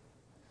amazing.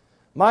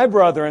 "My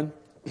brethren,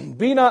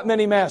 be not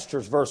many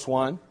masters," verse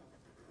 1,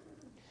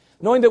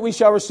 "knowing that we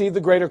shall receive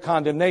the greater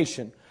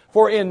condemnation.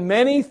 For in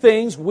many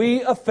things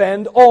we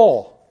offend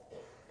all.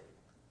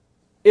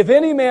 If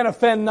any man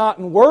offend not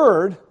in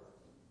word,"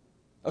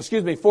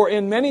 for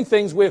in many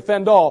things we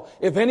offend all.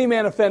 "If any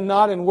man offend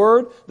not in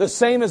word, the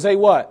same is a"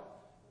 what?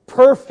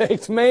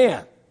 "Perfect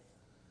man."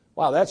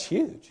 Wow, that's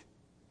huge.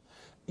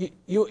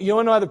 You want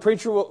to know how the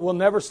preacher will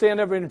never stand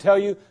up and tell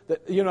you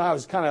that,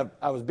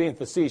 I was being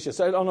facetious.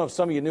 I don't know if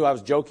some of you knew I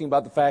was joking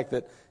about the fact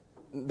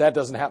that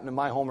doesn't happen in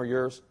my home or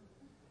yours.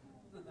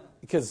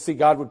 Because, see,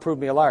 God would prove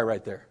me a liar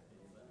right there.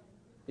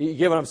 You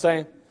get what I'm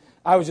saying?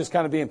 I was just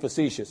kind of being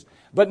facetious.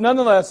 But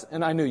nonetheless,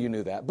 and I knew you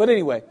knew that. But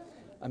anyway,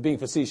 I'm being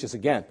facetious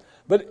again.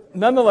 But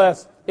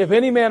nonetheless, if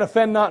any man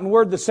offend not in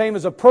word, the same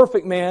is a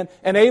perfect man,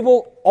 and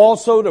able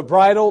also to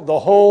bridle the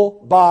whole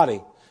body. You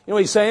know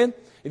what he's saying?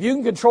 If you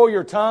can control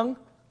your tongue,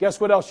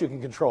 guess what else you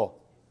can control?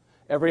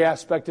 Every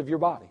aspect of your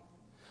body.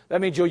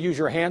 That means you'll use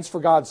your hands for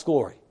God's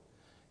glory,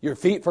 your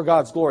feet for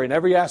God's glory, and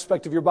every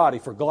aspect of your body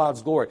for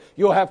God's glory.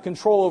 You'll have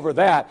control over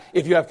that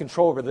if you have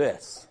control over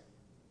this.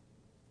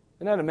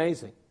 Isn't that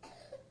amazing?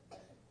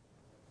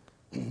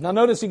 Now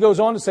notice he goes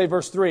on to say,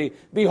 verse 3,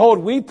 "Behold,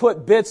 we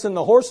put bits in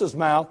the horse's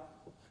mouth,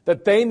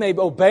 that they may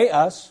obey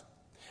us,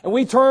 and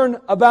we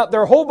turn about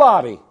their whole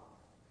body.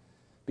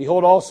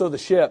 Behold also the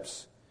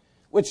ships,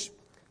 which,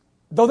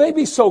 though they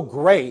be so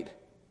great,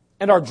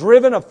 and are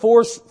driven of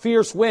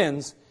fierce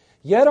winds,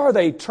 yet are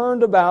they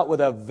turned about with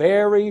a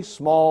very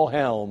small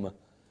helm,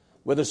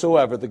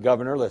 whithersoever the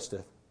governor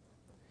listeth.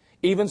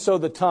 Even so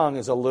the tongue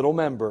is a little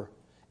member,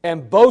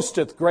 and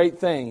boasteth great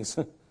things.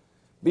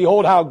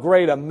 Behold how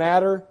great a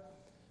matter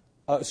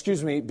a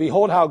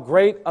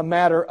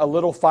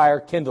little fire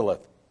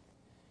kindleth.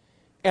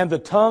 And the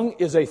tongue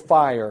is a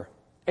fire,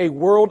 a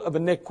world of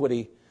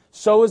iniquity.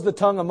 So is the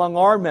tongue among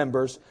our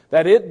members,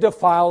 that it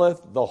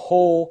defileth the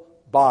whole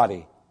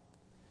body,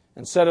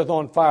 and setteth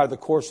on fire the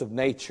course of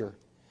nature,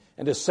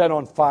 and is set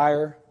on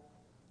fire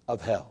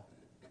of hell."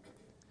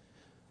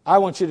 I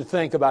want you to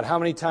think about how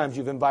many times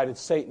you've invited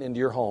Satan into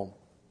your home.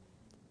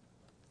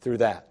 through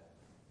that.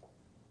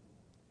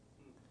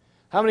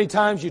 How many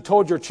times you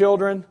told your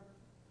children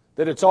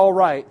that it's all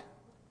right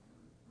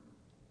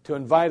to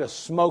invite a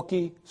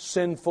smoky,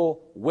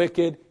 sinful,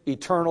 wicked,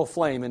 eternal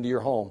flame into your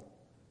home?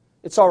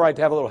 It's all right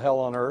to have a little hell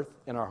on earth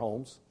in our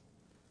homes.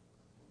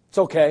 It's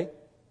okay.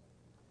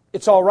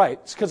 It's all right.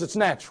 It's because it's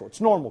natural.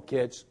 It's normal,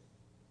 kids.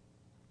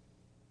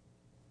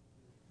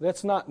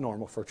 That's not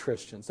normal for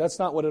Christians. That's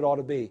not what it ought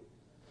to be.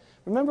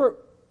 Remember,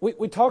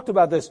 we talked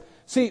about this.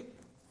 See,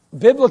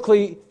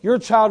 biblically, your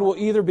child will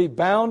either be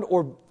bound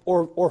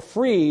or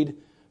freed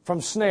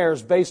from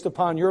snares based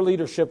upon your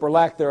leadership or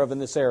lack thereof in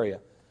this area.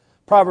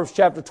 Proverbs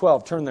chapter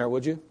 12. Turn there,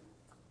 would you?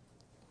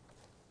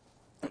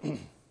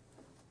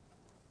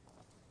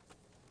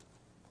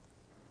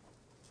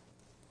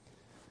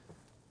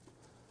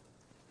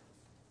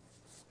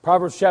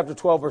 Proverbs chapter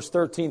 12, verse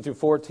 13 through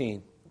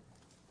 14.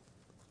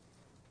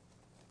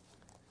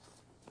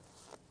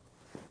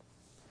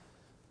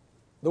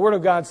 The Word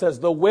of God says,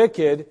 "The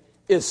wicked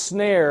is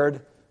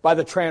snared by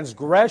the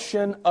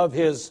transgression of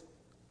his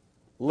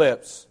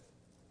lips,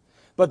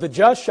 but the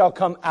just shall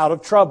come out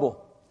of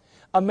trouble.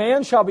 A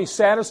man shall be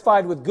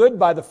satisfied with good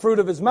by the fruit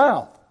of his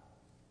mouth,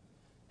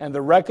 and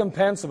the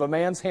recompense of a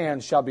man's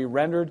hand shall be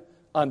rendered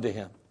unto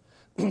him."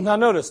 Now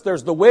notice,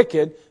 there's the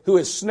wicked who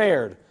is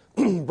snared,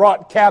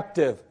 brought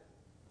captive,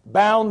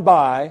 bound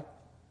by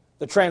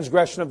the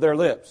transgression of their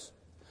lips.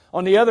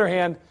 On the other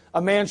hand,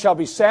 a man shall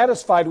be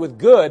satisfied with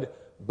good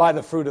by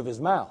the fruit of his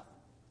mouth.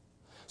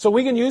 So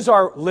we can use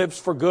our lips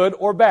for good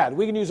or bad.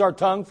 We can use our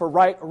tongue for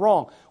right or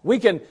wrong.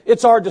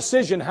 It's our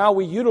decision how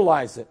we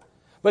utilize it.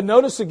 But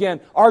notice again,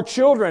 our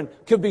children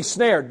could be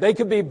snared. They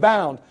could be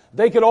bound.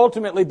 They could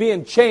ultimately be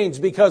in chains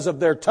because of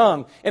their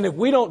tongue. And if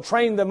we don't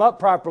train them up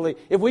properly,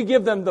 if we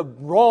give them the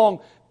wrong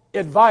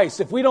advice,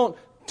 if we don't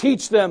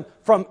teach them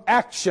from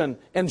action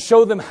and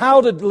show them how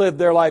to live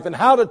their life and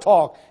how to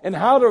talk and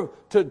how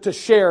to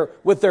share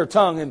with their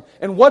tongue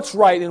and what's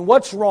right and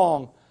what's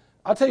wrong,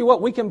 I'll tell you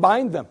what, we can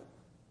bind them.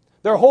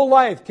 Their whole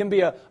life can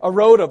be a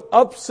road of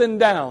ups and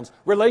downs,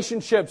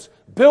 relationships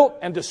built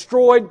and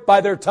destroyed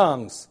by their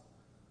tongues.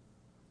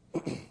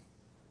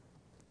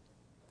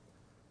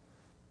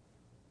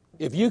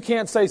 If you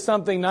can't say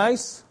something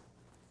nice,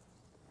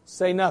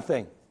 say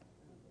nothing.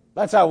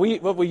 That's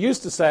what we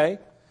used to say.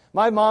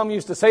 My mom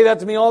used to say that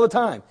to me all the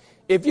time.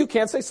 If you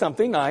can't say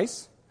something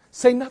nice,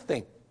 say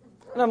nothing.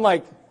 And I'm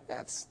like,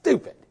 that's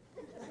stupid.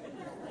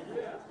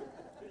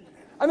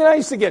 I mean, I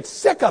used to get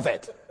sick of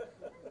it.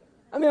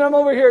 I mean, I'm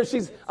over here,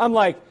 I'm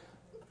like,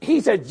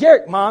 he's a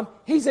jerk, Mom.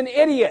 He's an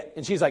idiot.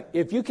 And she's like,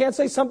 if you can't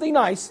say something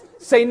nice,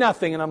 say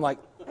nothing. And I'm like,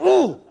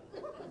 ooh.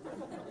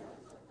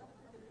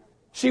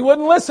 She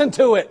wouldn't listen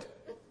to it.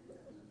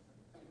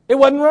 It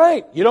wasn't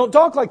right. You don't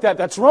talk like that.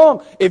 That's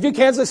wrong. If you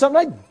can't say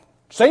something nice,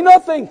 say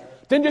nothing.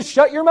 Then just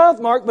shut your mouth,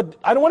 Mark, but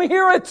I don't want to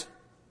hear it.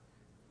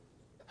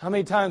 How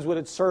many times would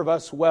it serve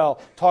us well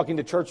talking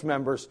to church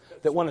members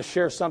that want to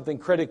share something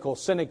critical,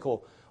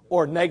 cynical,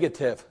 or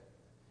negative,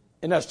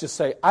 and us just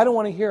say, I don't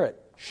want to hear it.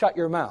 Shut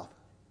your mouth.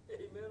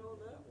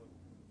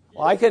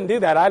 Well, I couldn't do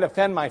that. I'd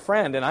offend my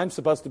friend, and I'm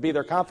supposed to be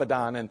their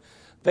confidant, and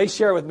they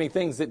share with me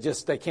things that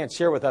just they can't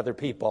share with other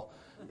people.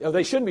 You know,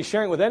 they shouldn't be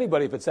sharing with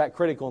anybody if it's that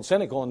critical and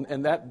cynical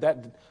and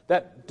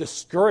that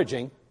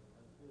discouraging.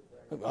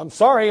 I'm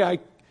sorry.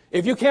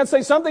 If you can't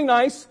say something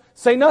nice,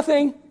 say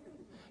nothing.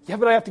 Yeah,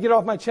 but I have to get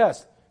off my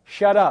chest.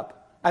 Shut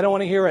up. I don't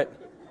want to hear it.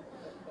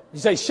 You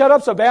say, shut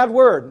up's a bad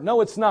word.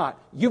 No, it's not.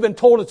 You've been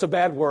told it's a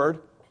bad word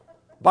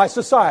by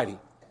society.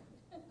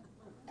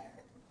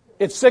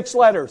 It's 6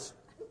 letters.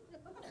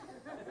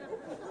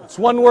 It's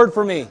one word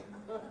for me.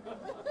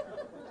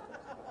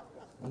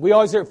 We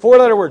always hear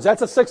 4-letter words.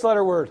 That's a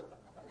 6-letter word.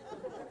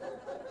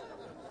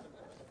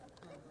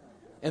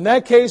 In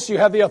that case, you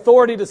have the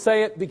authority to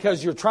say it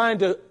because you're trying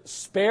to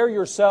spare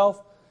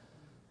yourself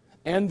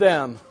and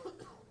them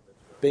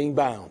being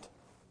bound.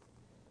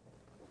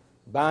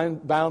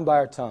 Bound by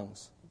our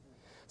tongues.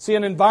 See,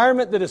 an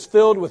environment that is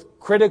filled with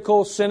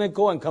critical,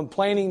 cynical, and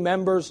complaining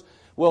members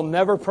will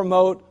never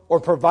promote or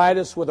provide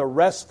us with a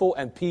restful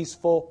and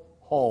peaceful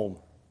home.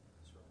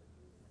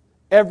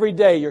 Every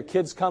day your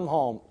kids come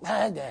home.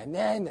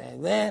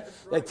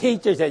 The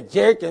teacher's a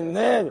jerk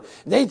and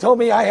they told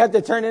me I had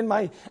to turn in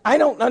I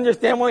don't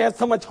understand why I have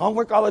so much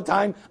homework all the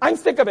time. I'm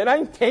sick of it.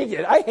 I take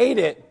it. I hate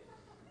it.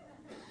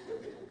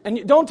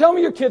 And don't tell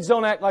me your kids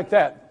don't act like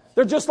that.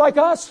 They're just like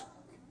us.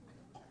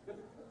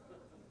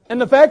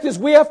 And the fact is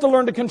we have to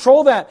learn to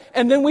control that.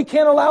 And then we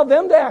can't allow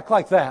them to act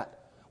like that.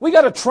 We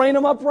got to train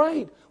them up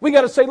right. We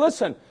got to say,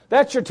 listen,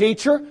 that's your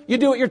teacher. You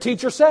do what your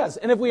teacher says.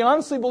 And if we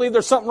honestly believe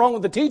there's something wrong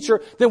with the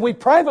teacher, then we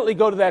privately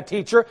go to that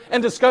teacher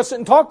and discuss it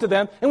and talk to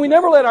them. And we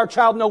never let our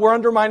child know we're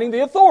undermining the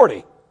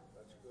authority.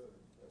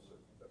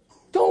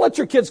 Don't let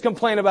your kids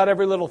complain about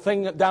every little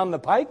thing down the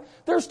pike.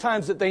 There's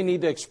times that they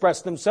need to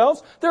express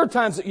themselves. There are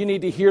times that you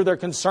need to hear their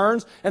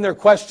concerns and their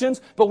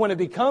questions. But when it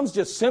becomes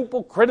just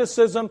simple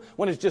criticism,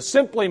 when it's just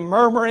simply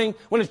murmuring,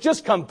 when it's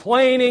just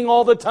complaining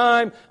all the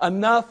time,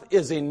 enough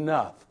is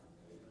enough.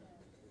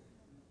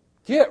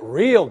 Get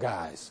real,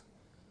 guys.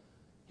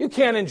 You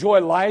can't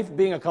enjoy life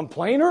being a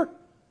complainer.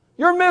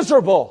 You're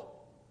miserable.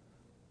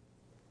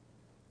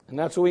 And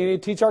that's what we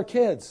need to teach our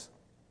kids.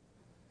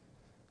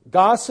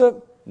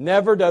 Gossip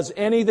never does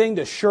anything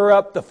to shore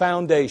up the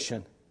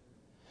foundation,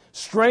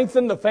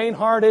 strengthen the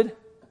faint-hearted,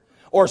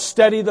 or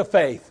steady the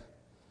faith.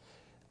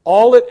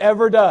 All it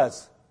ever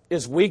does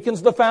is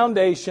weakens the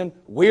foundation,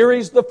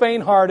 wearies the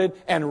faint-hearted,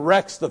 and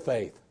wrecks the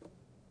faith.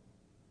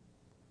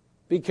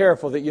 Be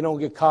careful that you don't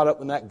get caught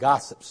up in that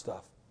gossip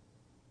stuff.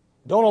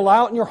 Don't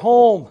allow it in your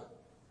home.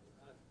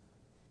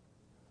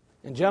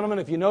 And gentlemen,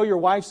 if you know your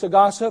wife's a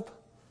gossip,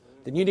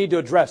 then you need to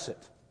address it.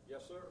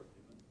 Yes, sir.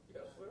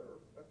 Yes, sir.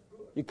 That's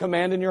good. You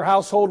command in your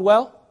household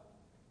well?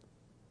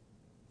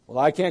 Well,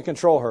 I can't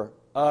control her.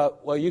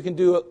 Well, you can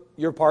do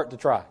your part to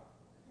try.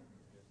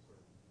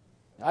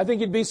 I think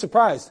you'd be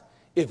surprised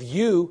if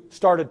you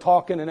started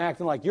talking and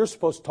acting like you're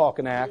supposed to talk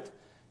and act.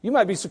 You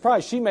might be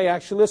surprised. She may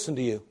actually listen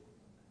to you.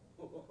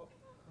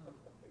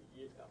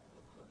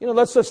 You know,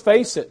 let's just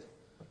face it.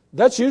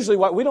 That's usually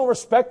why we don't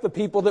respect the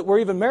people that we're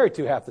even married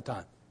to half the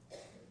time.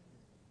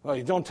 Well,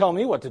 you don't tell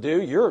me what to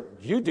do.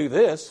 You do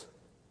this.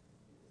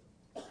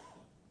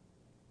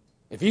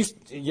 If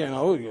you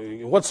know,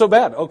 what's so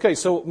bad? Okay,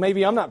 so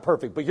maybe I'm not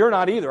perfect, but you're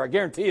not either. I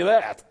guarantee you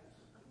that.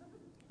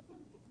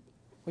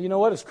 Well, you know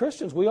what? As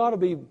Christians, we ought to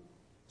be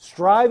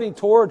striving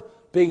toward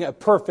being a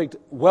perfect,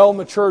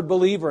 well-matured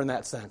believer in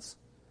that sense.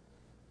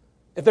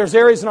 If there's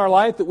areas in our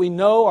life that we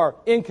know are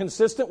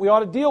inconsistent, we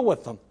ought to deal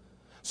with them.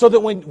 So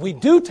that when we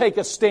do take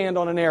a stand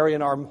on an area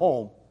in our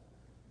home,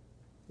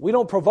 we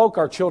don't provoke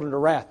our children to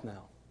wrath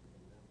now.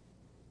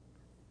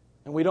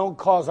 And we don't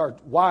cause our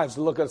wives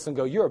to look at us and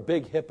go, you're a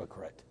big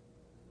hypocrite.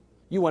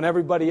 You want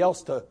everybody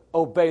else to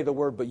obey the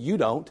word, but you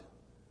don't.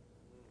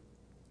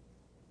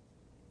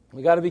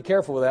 We got to be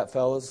careful with that,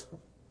 fellas.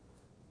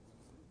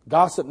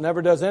 Gossip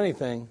never does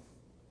anything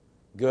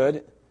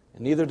good,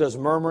 and neither does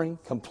murmuring,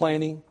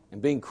 complaining,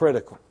 and being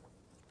critical.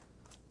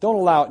 Don't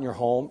allow it in your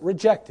home.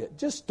 Reject it.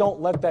 Just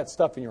don't let that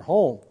stuff in your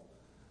home.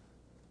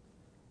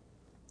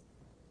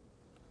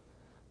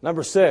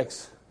 Number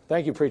 6.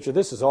 Thank you, preacher.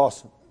 This is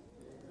awesome.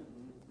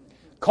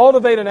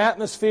 Cultivate an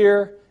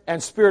atmosphere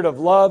and spirit of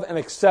love and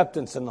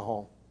acceptance in the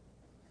home.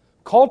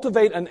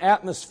 Cultivate an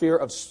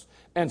atmosphere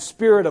and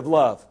spirit of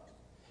love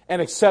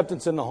and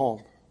acceptance in the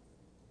home.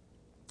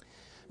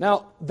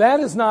 Now,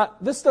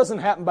 this doesn't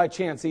happen by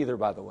chance either,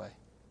 by the way.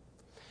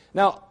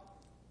 Now,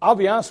 I'll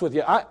be honest with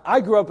you.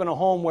 I grew up in a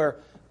home where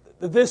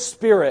this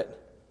spirit,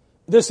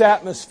 this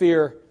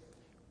atmosphere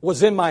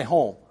was in my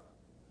home.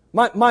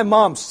 My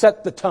mom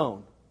set the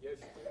tone.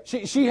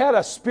 She had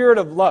a spirit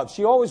of love.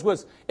 She always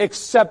was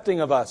accepting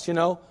of us, you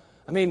know.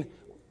 I mean,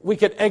 we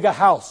could egg a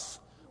house.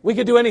 We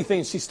could do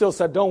anything. She still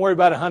said, don't worry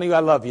about it, honey, I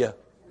love you.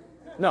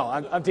 No,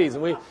 I'm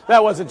teasing.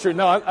 That wasn't true.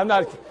 No, I'm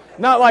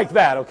not like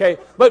that, okay?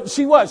 But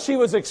she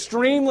was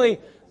extremely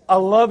a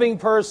loving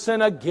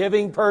person, a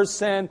giving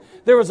person.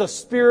 There was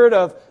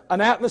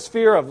an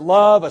atmosphere of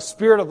love, a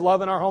spirit of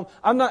love in our home.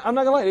 I'm not going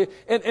to lie to you.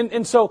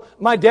 And so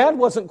my dad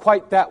wasn't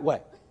quite that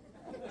way.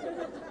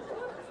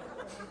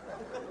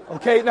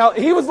 Okay, now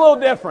he was a little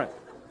different.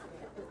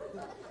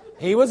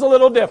 He was a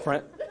little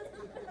different.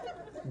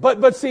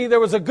 But see, there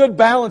was a good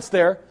balance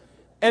there.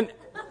 And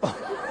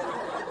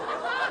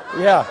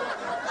yeah.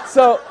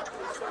 So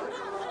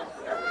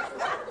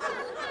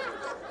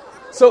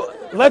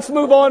let's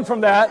move on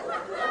from that.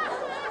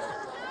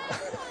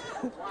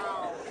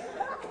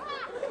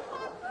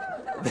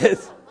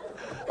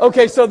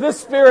 So this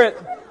spirit,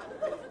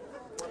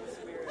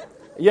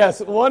 yes,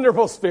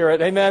 wonderful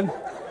spirit, amen.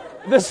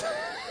 This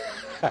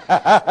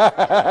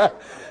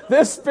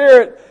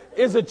spirit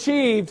is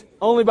achieved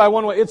only by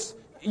one way.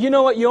 You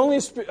know what? You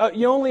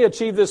only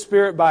achieve this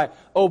spirit by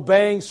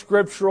obeying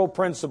scriptural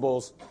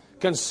principles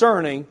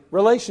concerning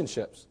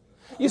relationships.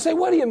 You say,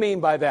 what do you mean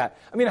by that?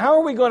 I mean, how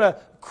are we going to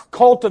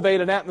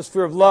cultivate an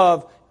atmosphere of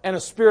love and a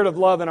spirit of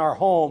love in our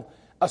home,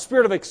 a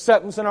spirit of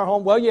acceptance in our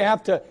home? Well, you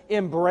have to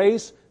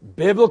embrace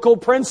biblical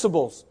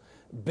principles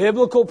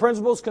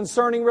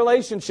concerning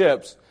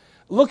relationships.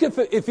 Look at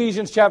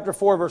Ephesians chapter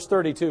 4, verse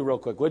 32 real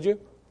quick, would you?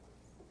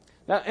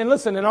 Now, and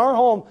listen, in our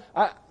home,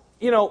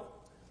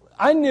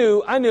 I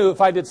knew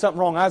if I did something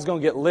wrong, I was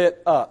going to get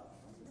lit up.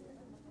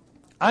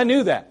 I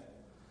knew that.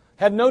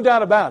 Had no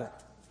doubt about it.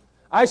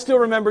 I still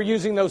remember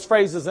using those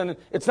phrases, and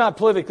it's not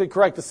politically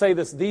correct to say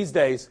this these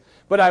days,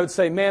 but I would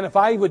say, man, if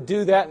I would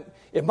do that,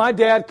 if my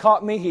dad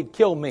caught me, he'd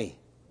kill me.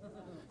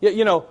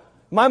 You know,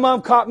 my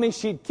mom caught me,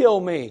 she'd kill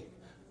me.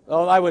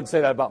 Well, I wouldn't say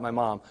that about my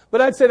mom,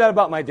 but I'd say that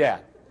about my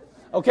dad.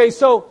 Okay,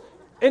 so,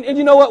 and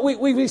you know what,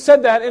 we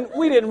said that, and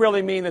we didn't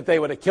really mean that they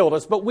would have killed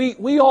us, but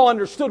we all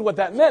understood what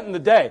that meant in the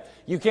day.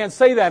 You can't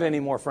say that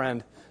anymore,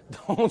 friend.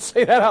 Don't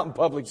say that out in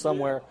public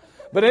somewhere.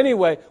 But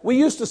anyway, we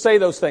used to say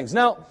those things.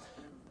 Now,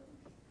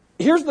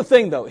 here's the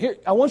thing, though. Here,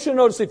 I want you to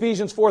notice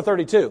Ephesians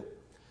 4:32.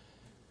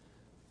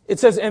 It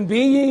says, and be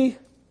ye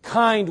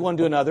kind one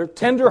to another,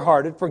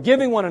 tender-hearted,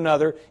 forgiving one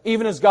another,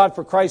 even as God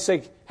for Christ's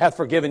sake hath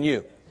forgiven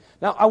you.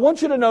 Now, I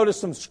want you to notice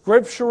some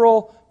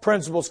scriptural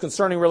principles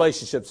concerning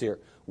relationships here.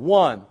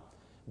 1,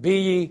 be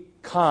ye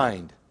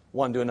kind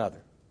one to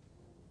another.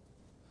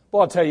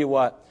 Well, I'll tell you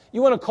what.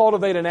 You want to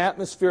cultivate an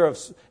atmosphere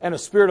and a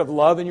spirit of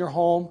love in your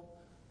home,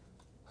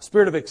 a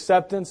spirit of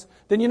acceptance,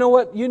 then you know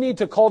what? You need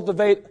to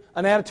cultivate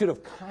an attitude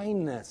of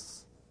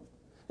kindness.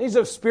 There needs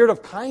a spirit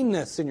of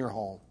kindness in your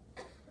home.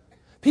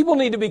 People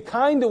need to be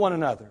kind to one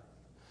another.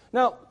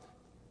 Now,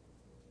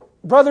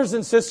 brothers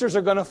and sisters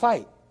are going to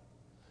fight.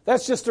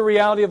 That's just the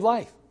reality of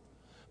life.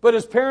 But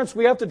as parents,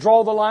 we have to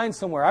draw the line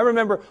somewhere. I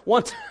remember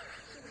one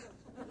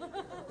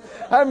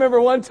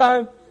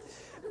time,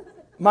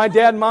 my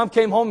dad and mom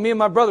came home. Me and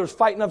my brother was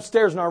fighting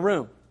upstairs in our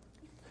room.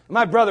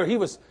 My brother, he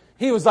was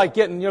like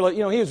getting, he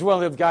was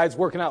one of the guys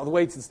working out with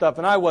weights and stuff,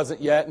 and I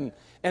wasn't yet.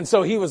 And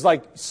so he was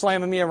like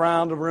slamming me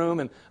around the room,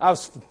 and I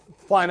was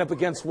flying up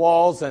against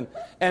walls, and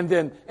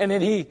then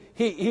he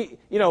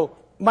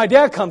my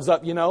dad comes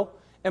up,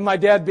 and my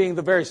dad being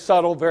the very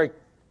subtle, very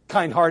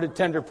kind-hearted,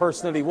 tender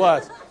person that he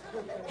was,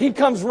 he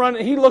comes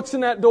running, he looks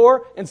in that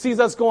door and sees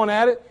us going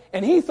at it,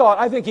 and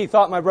I think he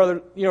thought my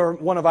brother,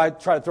 one of I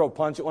tried to throw a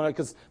punch at one of it,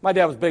 because my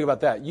dad was big about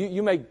that.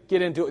 You may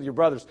get into it with your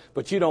brothers,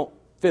 but you don't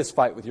fist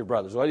fight with your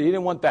brothers. Well, he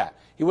didn't want that.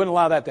 He wouldn't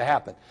allow that to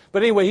happen.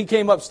 But anyway, he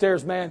came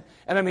upstairs, man,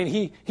 and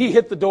he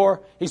hit the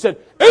door. He said,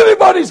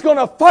 anybody's going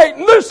to fight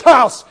in this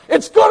house,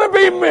 it's going to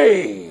be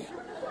me.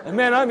 And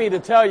man, I mean to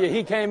tell you,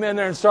 he came in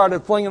there and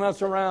started flinging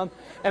us around.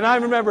 And I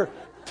remember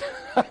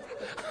me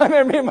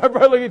and my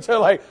brother looked at each other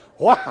like,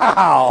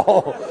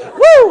 wow,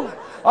 woo!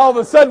 All of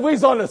a sudden, we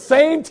was on the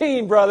same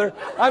team, brother.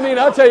 I mean,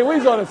 I'll tell you, we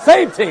was on the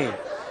same team.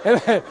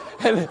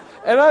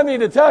 And I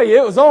mean to tell you,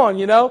 it was on,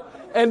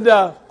 And,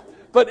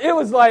 but it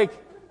was like,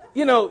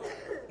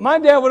 my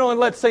dad would only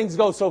let things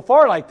go so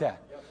far like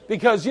that.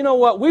 Because you know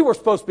what? We were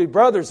supposed to be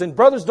brothers, and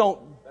brothers don't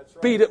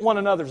beat one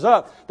another's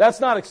up.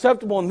 That's not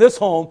acceptable in this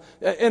home.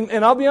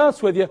 And I'll be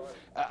honest with you,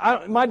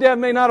 my dad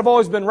may not have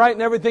always been right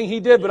in everything he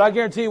did, but I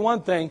guarantee you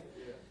one thing.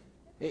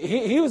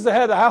 He was the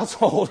head of the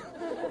household.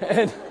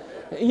 And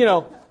you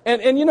know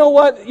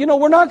what?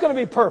 We're not going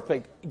to be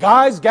perfect.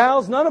 Guys,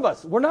 gals, none of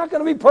us. We're not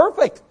going to be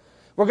perfect.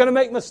 We're going to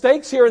make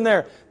mistakes here and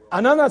there.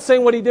 And I'm not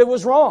saying what he did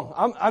was wrong.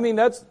 I mean,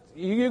 that's,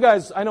 you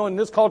guys, I know in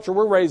this culture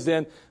we're raised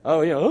in,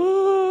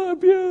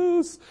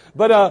 abuse.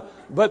 But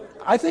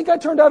I think I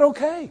turned out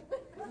okay.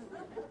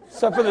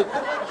 Except for the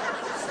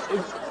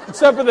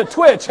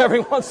twitch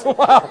every once in a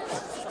while.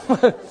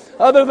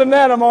 Other than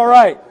that, I'm all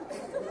right.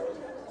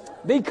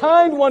 Be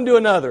kind one to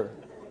another.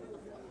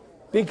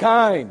 Be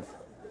kind.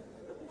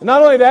 And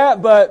not only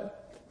that,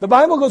 but the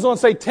Bible goes on to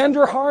say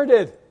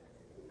tender-hearted.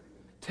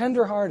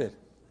 Tender-hearted.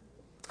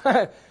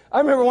 I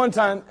remember one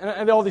time,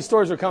 and all these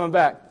stories are coming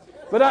back,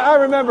 but I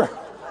remember,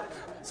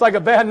 it's like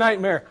a bad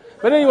nightmare.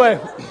 But anyway,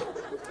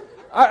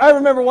 I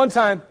remember one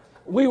time,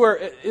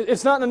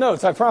 it's not in the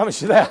notes, I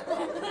promise you that.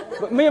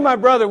 But me and my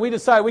brother, we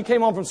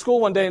came home from school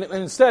one day, and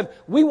instead,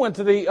 we went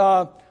to the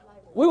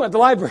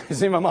library.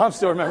 See, my mom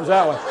still remembers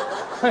that one.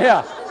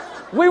 Yeah.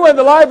 We went to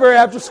the library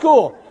after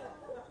school.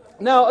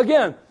 Now,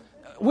 again,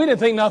 we didn't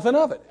think nothing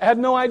of it. I had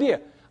no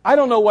idea. I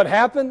don't know what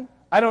happened.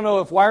 I don't know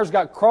if wires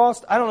got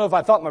crossed. I don't know if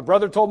I thought my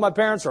brother told my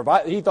parents or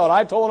if he thought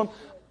I told him.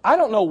 I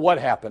don't know what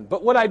happened.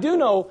 But what I do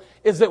know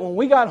is that when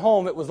we got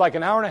home, it was like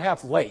an hour and a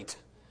half late.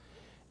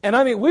 And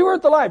I mean, we were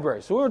at the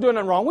library, so we were doing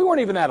it wrong. We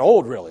weren't even that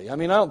old, really. I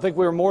mean, I don't think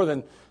we were more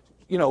than,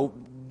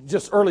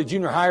 just early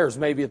junior hires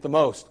maybe at the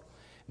most.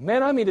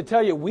 Man, I mean to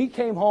tell you, we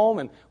came home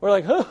and we're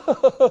like,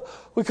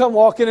 we come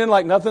walking in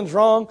like nothing's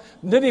wrong.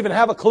 Didn't even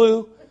have a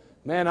clue.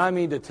 Man, I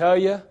mean to tell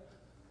you,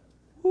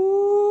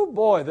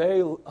 boy,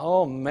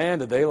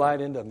 did they light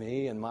into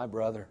me and my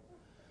brother.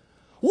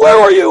 Where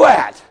were you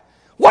at?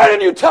 Why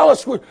didn't you tell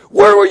us?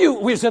 Where were you?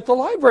 We was at the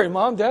library,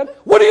 Mom, Dad.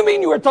 What do you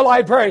mean you were at the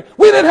library?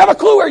 We didn't have a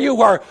clue where you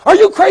were. Are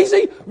you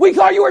crazy? We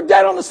thought you were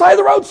dead on the side of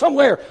the road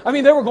somewhere. I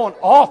mean, they were going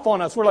off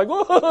on us. We're like,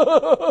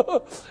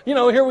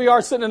 here we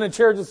are sitting in a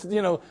chair just,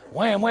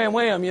 wham, wham,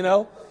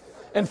 wham,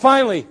 And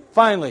finally,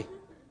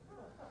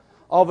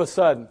 all of a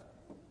sudden,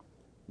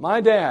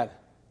 my dad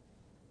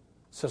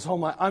says,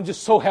 I'm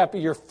just so happy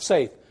you're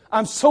safe.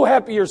 I'm so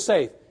happy you're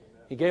safe.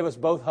 He gave us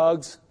both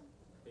hugs.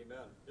 Amen.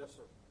 Yes,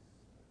 sir.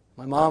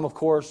 My mom, of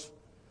course,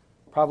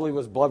 probably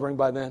was blubbering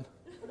by then.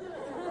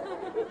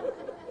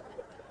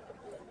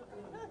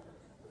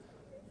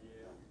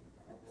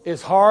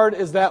 As hard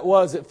as that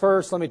was at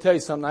first, let me tell you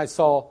something. I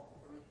saw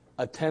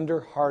a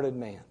tender-hearted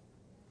man.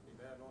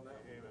 Amen on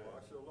that. Amen. I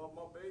still love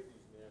my babies,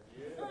 man.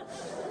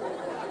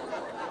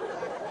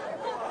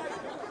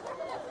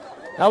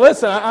 Yeah. Now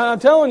listen, I'm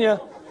telling you,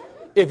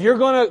 if you're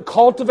going to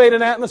cultivate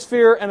an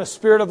atmosphere and a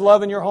spirit of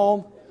love in your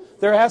home,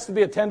 there has to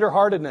be a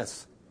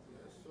tender-heartedness.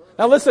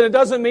 Now listen, it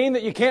doesn't mean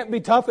that you can't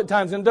be tough at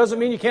times, and it doesn't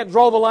mean you can't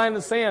draw the line in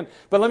the sand.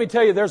 But let me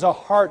tell you, there's a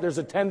heart, there's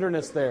a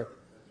tenderness there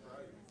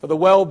for the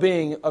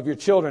well-being of your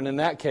children in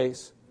that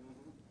case.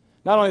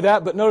 Not only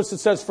that, but notice it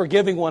says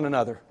forgiving one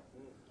another.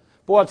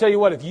 Boy, I'll tell you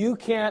what, if you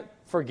can't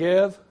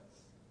forgive,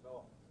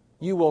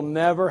 you will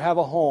never have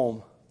a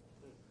home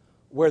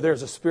where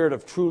there's a spirit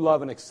of true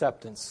love and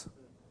acceptance.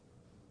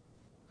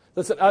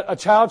 Listen, a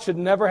child should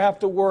never have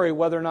to worry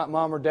whether or not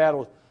mom or dad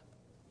will,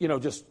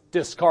 just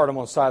discard them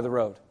on the side of the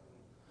road.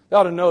 They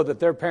ought to know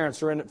that their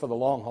parents are in it for the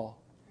long haul.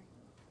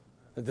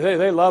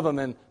 They love them,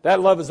 and that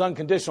love is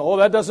unconditional. Oh,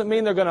 that doesn't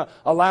mean they're going to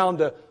allow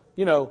them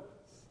to,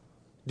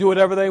 do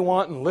whatever they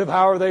want and live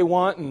however they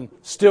want and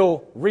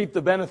still reap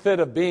the benefit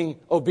of being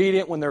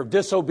obedient when they're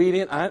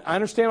disobedient. I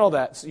understand all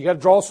that. So you got to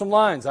draw some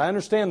lines. I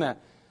understand that.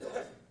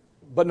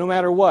 But no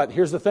matter what,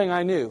 here's the thing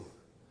I knew.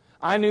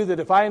 I knew that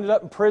if I ended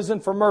up in prison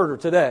for murder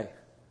today,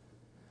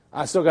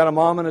 I still got a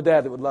mom and a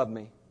dad that would love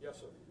me. Yes,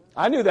 sir.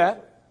 I knew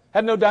that.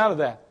 Had no doubt of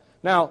that.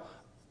 Now,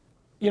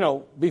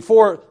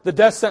 before the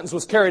death sentence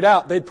was carried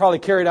out, they'd probably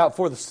carry it out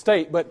for the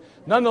state. But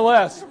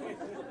nonetheless,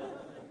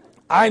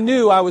 I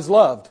knew I was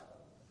loved.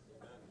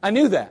 I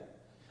knew that.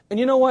 And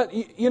you know what?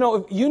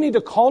 You need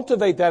to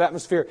cultivate that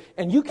atmosphere.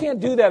 And you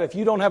can't do that if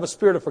you don't have a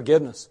spirit of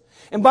forgiveness.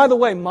 And by the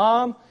way,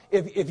 Mom,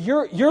 if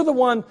you're the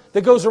one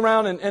that goes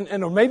around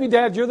and or maybe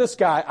Dad, you're this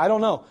guy, I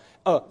don't know,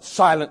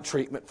 silent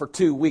treatment for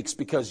 2 weeks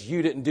because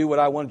you didn't do what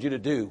I wanted you to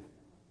do.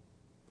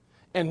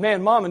 And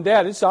man, Mom and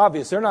Dad, it's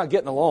obvious they're not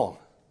getting along.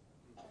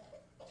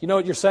 You know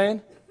what you're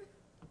saying?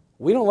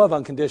 We don't love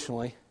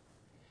unconditionally.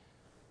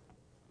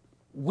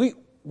 We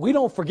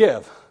don't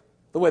forgive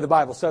the way the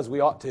Bible says we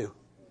ought to.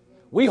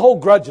 We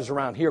hold grudges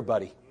around here,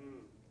 buddy.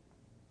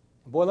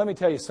 Boy, let me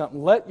tell you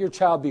something. Let your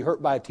child be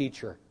hurt by a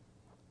teacher.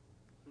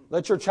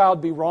 Let your child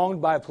be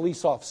wronged by a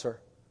police officer.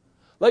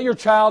 Let your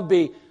child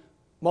be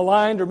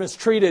maligned or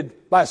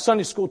mistreated by a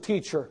Sunday school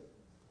teacher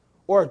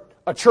or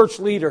a church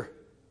leader.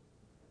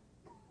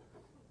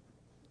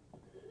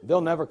 They'll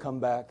never come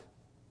back.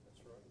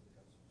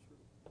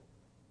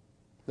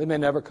 They may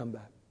never come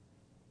back.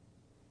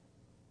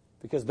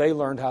 Because they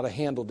learned how to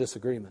handle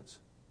disagreements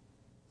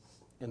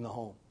in the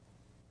home.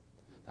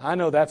 I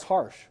know that's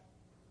harsh.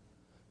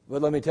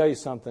 But let me tell you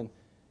something.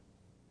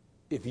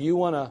 If you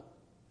want to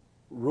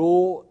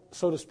rule,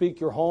 so to speak,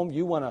 your home,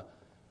 you want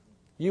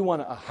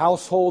a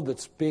household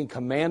that's being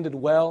commanded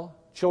well,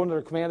 children that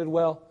are commanded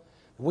well,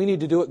 we need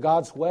to do it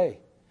God's way.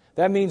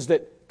 That means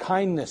that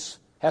kindness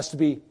has to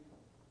be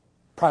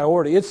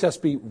priority. It has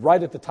to be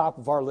right at the top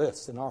of our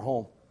list in our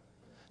home.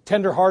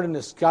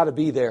 Tenderheartedness got to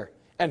be there.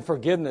 And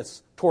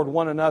forgiveness toward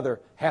one another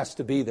has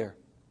to be there.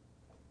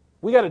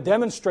 We got to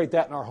demonstrate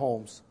that in our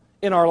homes,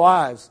 in our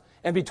lives,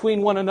 and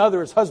between one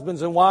another as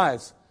husbands and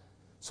wives,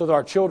 so that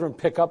our children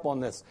pick up on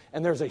this.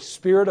 And there's a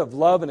spirit of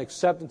love and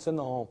acceptance in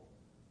the home.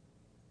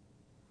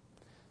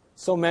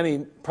 So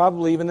many,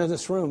 probably even in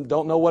this room,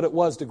 don't know what it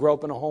was to grow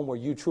up in a home where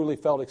you truly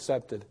felt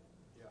accepted.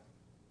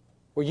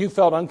 Where you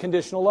felt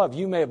unconditional love.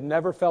 You may have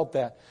never felt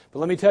that. But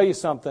let me tell you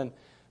something.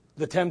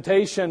 The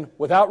temptation,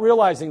 without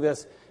realizing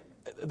this,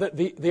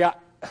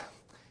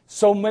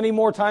 so many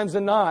more times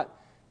than not,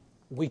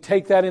 we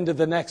take that into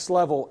the next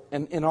level.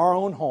 And in our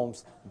own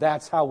homes,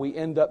 that's how we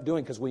end up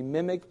doing, because we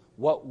mimic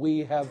what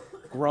we have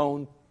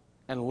grown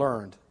and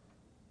learned.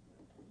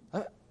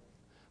 I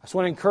just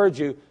want to encourage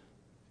you,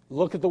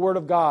 look at the Word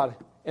of God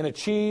and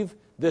achieve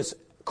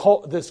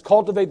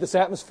cultivate this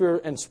atmosphere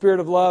and spirit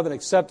of love and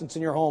acceptance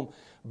in your home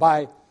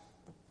by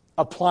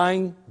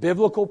applying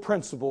biblical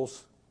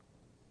principles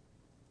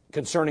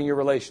concerning your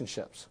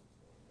relationships.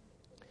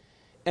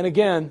 And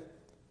again,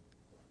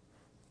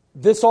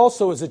 this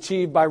also is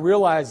achieved by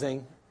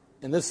realizing,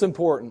 and this is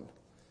important,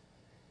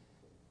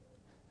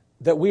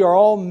 that we are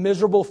all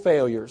miserable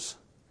failures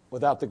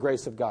without the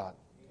grace of God.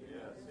 Yes,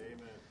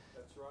 amen.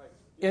 That's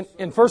right.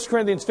 In 1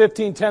 Corinthians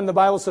 15:10, the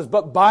Bible says,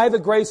 "But by the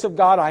grace of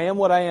God I am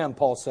what I am,"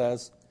 Paul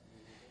says.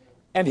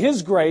 "And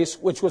His grace,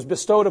 which was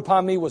bestowed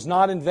upon me, was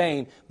not in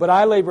vain, but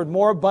I labored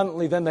more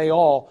abundantly than they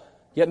all,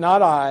 yet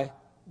not I,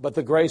 but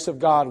the grace of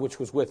God which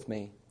was with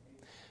me."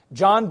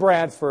 John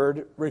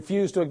Bradford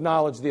refused to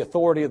acknowledge the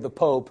authority of the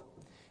Pope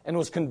and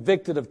was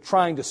convicted of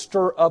trying to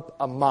stir up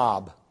a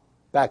mob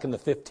back in the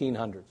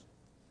 1500s.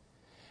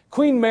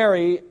 Queen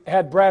Mary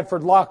had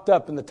Bradford locked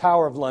up in the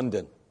Tower of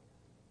London.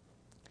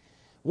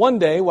 One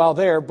day, while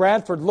there,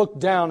 Bradford looked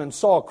down and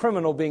saw a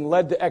criminal being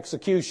led to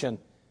execution,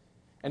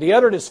 and he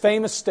uttered his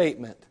famous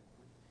statement.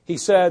 He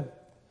said,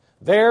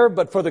 "There,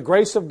 but for the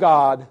grace of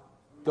God,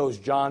 goes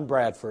John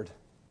Bradford."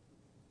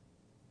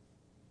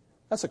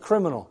 That's a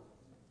criminal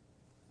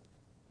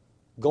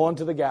going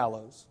to the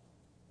gallows,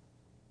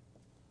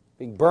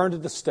 being burned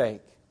at the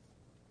stake.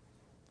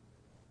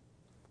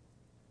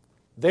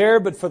 There,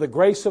 but for the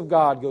grace of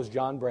God, goes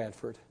John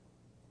Bradford.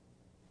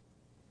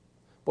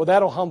 Well,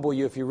 that'll humble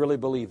you if you really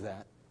believe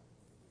that.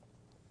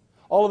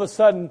 All of a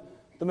sudden,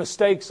 the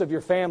mistakes of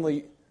your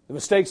family, the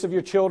mistakes of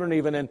your children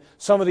even, and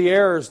some of the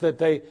errors that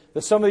the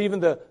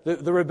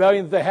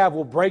rebellion that they have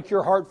will break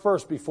your heart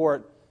first before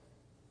it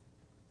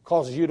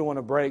causes you to want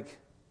to break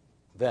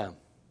them.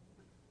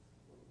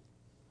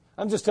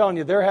 I'm just telling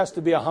you, there has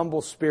to be a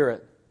humble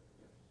spirit.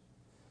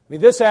 I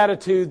mean, this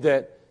attitude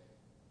that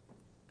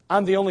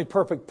I'm the only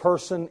perfect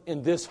person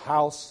in this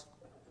house,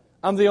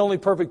 I'm the only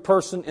perfect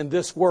person in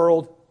this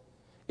world,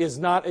 is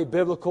not a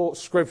biblical,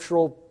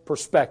 scriptural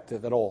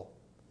perspective at all.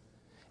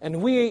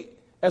 And we,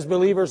 as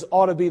believers,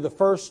 ought to be the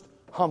first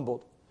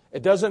humbled.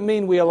 It doesn't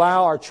mean we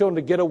allow our children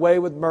to get away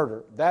with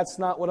murder. That's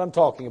not what I'm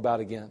talking about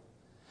again.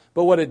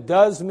 But what it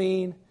does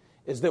mean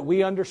is that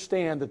we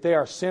understand that they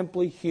are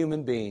simply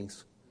human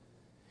beings.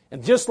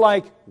 And just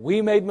like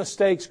we made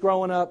mistakes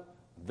growing up,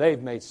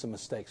 they've made some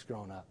mistakes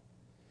growing up.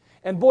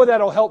 And boy,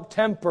 that'll help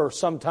temper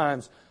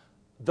sometimes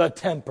the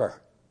temper.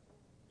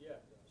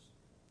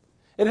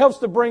 It helps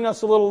to bring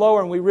us a little lower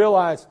and we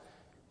realize,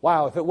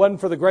 wow, if it wasn't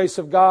for the grace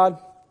of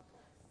God,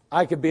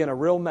 I could be in a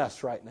real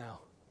mess right now.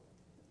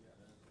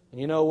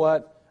 And you know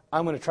what?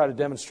 I'm going to try to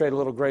demonstrate a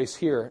little grace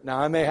here. Now,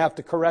 I may have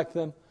to correct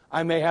them.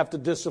 I may have to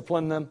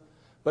discipline them.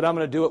 But I'm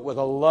going to do it with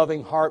a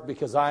loving heart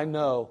because I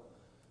know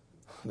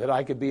that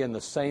I could be in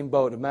the same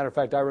boat. As a matter of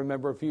fact, I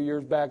remember a few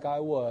years back I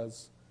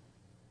was.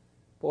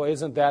 Boy,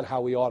 isn't that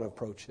how we ought to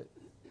approach it?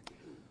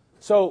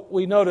 So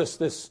we notice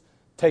this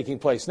taking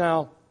place.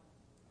 Now,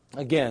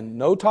 again,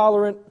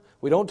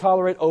 we don't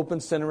tolerate open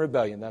sin and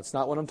rebellion. That's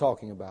not what I'm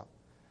talking about.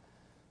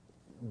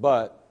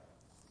 But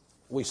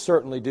we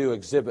certainly do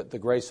exhibit the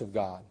grace of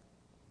God.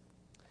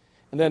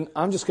 And then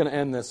I'm just going to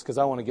end this because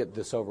I want to get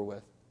this over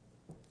with.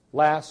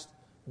 Last,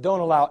 don't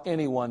allow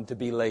anyone to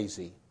be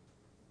lazy.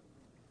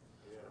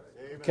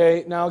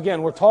 Okay, now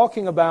again, we're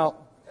talking about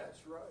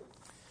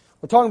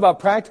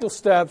practical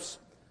steps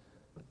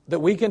that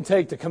we can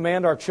take to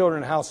command our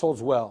children and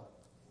households well.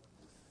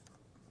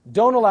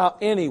 Don't allow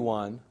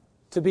anyone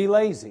to be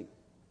lazy.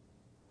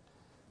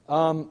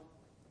 You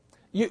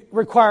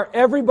require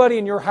everybody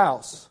in your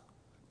house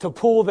to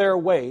pull their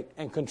weight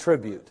and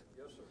contribute.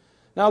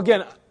 Now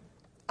again,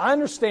 I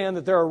understand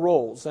that there are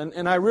roles,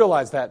 and I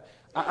realize that.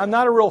 I'm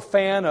not a real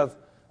fan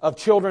of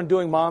children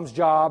doing mom's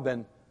job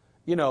and,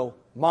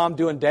 mom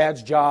doing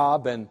dad's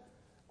job, and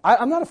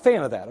I'm not a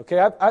fan of that, okay?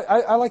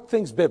 I like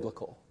things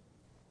biblical.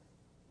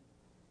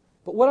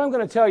 But what I'm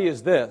going to tell you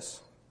is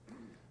this.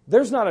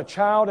 There's not a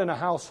child in a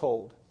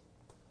household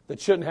that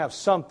shouldn't have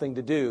something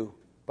to do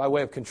by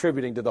way of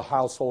contributing to the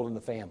household and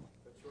the family.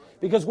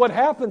 Because what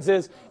happens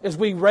is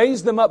we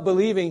raise them up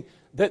believing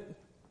that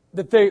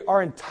they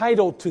are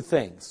entitled to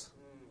things.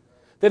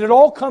 That it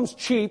all comes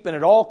cheap and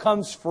it all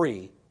comes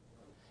free.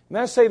 And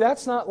I say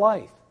that's not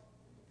life.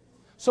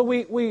 So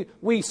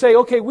we say,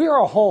 okay, we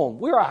are a home,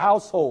 we are a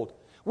household,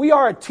 we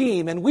are a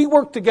team, and we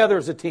work together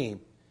as a team.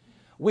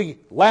 We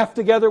laugh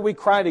together, we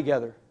cry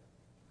together.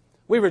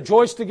 We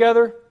rejoice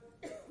together.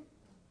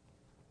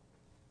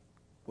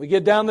 We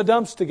get down the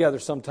dumps together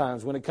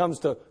sometimes when it comes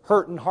to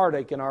hurt and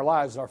heartache in our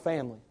lives, our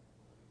family.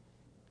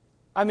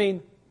 I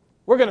mean,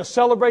 we're going to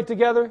celebrate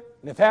together,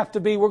 and if have to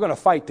be, we're going to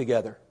fight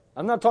together.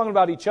 I'm not talking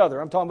about each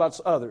other, I'm talking about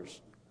others.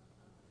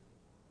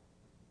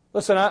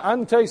 Listen, I'm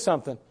going to tell you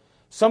something.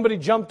 Somebody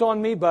jumped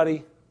on me,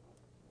 buddy,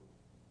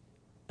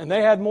 and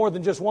they had more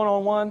than just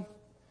one-on-one,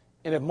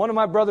 and if one of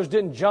my brothers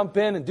didn't jump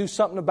in and do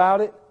something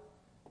about it,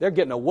 they're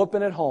getting a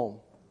whooping at home.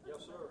 Yes,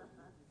 sir.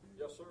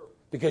 Yes, sir.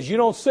 Because you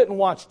don't sit and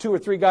watch 2 or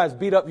 3 guys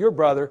beat up your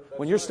brother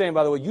when you're standing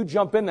by the way. You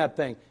jump in that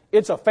thing.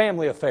 It's a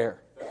family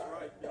affair. That's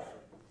right. Yes,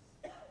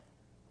 sir.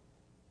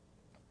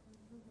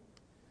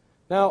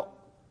 Now,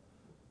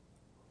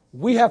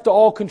 we have to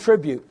all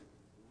contribute.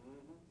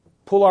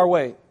 Pull our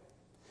weight.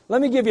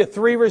 Let me give you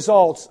 3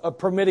 results of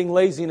permitting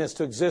laziness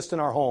to exist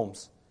in our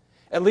homes.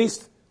 At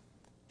least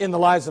in the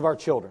lives of our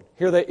children.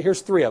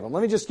 Here's 3 of them.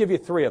 Let me just give you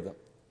 3 of them.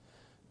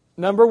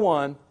 Number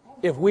 1,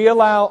 if we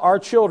allow our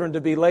children to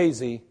be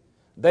lazy,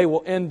 they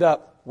will end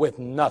up with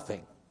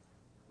nothing.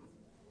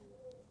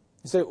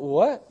 You say,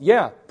 what?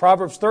 Yeah,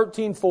 Proverbs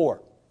 13:4.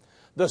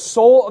 The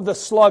soul of the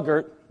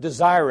sluggard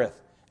desireth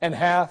and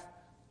hath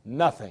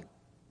nothing,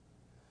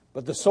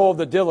 but the soul of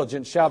the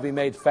diligent shall be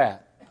made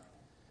fat.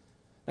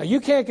 Now,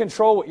 you can't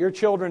control what your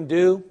children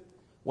do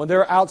when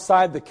they're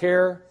outside the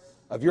care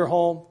of your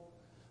home.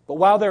 But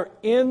while they're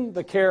in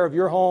the care of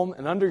your home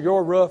and under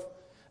your roof,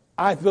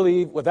 I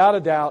believe, without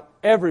a doubt,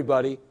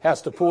 everybody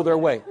has to pull their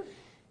weight.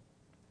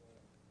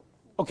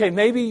 Okay,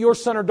 maybe your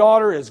son or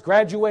daughter has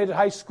graduated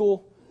high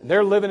school, and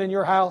they're living in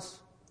your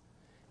house,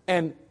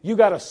 and you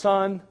got a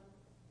son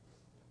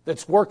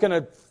that's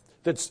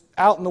that's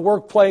out in the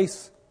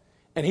workplace,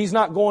 and he's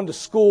not going to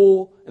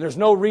school, and there's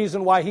no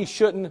reason why he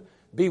shouldn't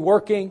be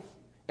working,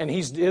 and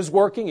he is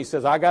working. He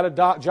says, I got a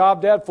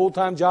job, Dad,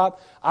 full-time job.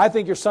 I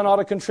think your son ought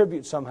to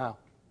contribute somehow.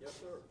 Yes,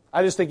 sir.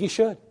 I just think he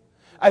should.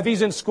 If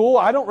he's in school,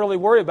 I don't really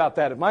worry about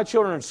that. If my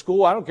children are in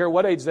school, I don't care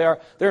what age they are,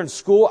 they're in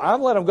school, I'll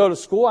let them go to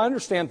school. I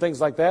understand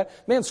things like that.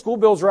 Man, school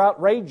bills are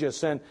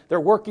outrageous, and they're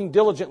working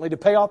diligently to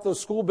pay off those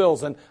school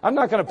bills. And I'm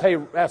not going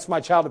to ask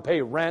my child to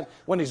pay rent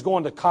when he's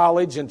going to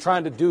college and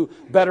trying to do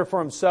better for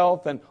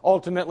himself and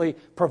ultimately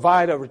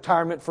provide a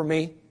retirement for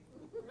me.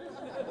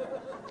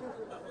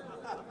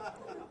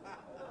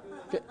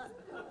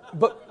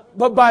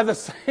 But by the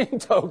same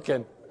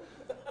token,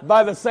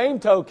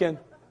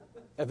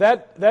 if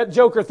that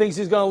joker thinks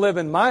he's going to live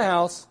in my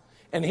house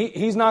and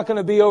he's not going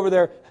to be over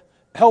there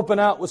helping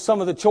out with some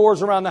of the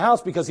chores around the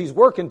house because he's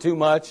working too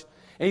much,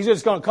 and he's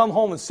just going to come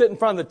home and sit in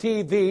front of the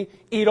TV,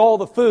 eat all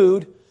the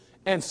food,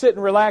 and sit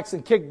and relax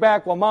and kick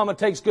back while Mama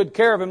takes good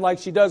care of him like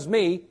she does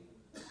me.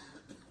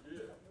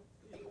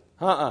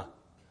 Not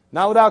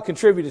without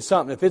contributing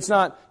something. If it's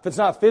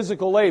not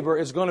physical labor,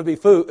 it's going to be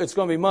food. It's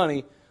going to be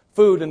money,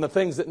 food, and the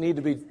things that need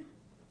to be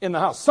in the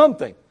house.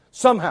 Something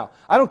Somehow.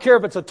 I don't care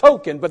if it's a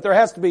token, but there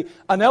has to be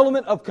an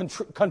element of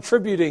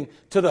contributing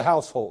to the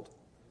household.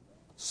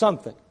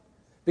 Something.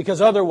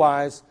 Because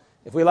otherwise,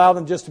 if we allow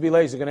them just to be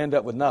lazy, they're going to end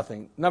up with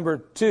nothing. Number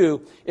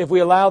 2, if we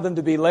allow them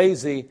to be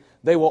lazy,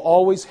 they will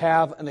always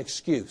have an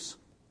excuse.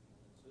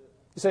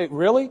 You say,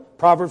 really?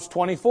 Proverbs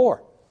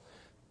 24.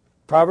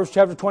 Proverbs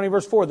chapter 20,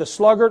 verse 4. The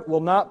sluggard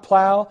will not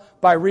plow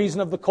by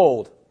reason of the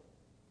cold.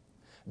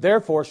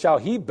 Therefore shall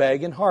he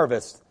beg in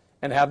harvest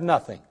and have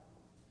nothing.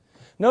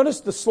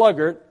 Notice the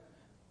sluggard,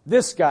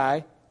 this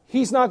guy,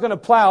 he's not going to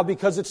plow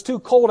because it's too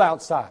cold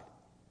outside.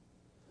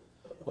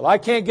 Well, I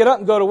can't get up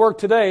and go to work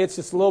today. It's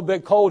just a little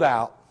bit cold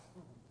out.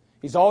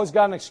 He's always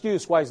got an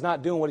excuse why he's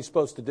not doing what he's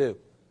supposed to do.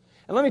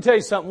 And let me tell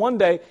you something. One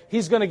day,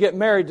 he's going to get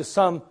married to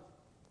some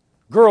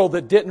girl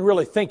that didn't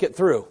really think it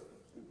through.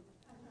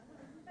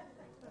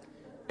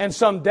 And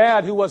some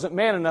dad who wasn't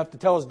man enough to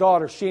tell his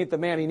daughter she ain't the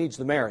man he needs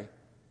to marry.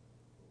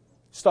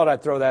 Just thought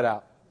I'd throw that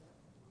out.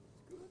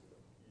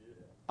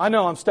 I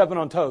know I'm stepping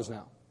on toes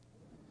now.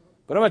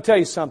 But I'm going to tell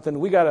you something.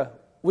 We got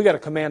to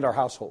command our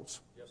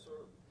households. Yes, sir.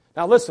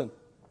 Now listen,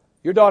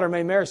 your daughter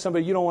may marry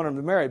somebody you don't want them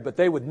to marry, but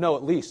they would know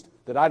at least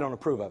that I don't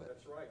approve of it.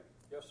 That's right.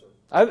 Yes,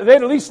 sir.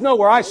 They'd at least know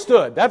where I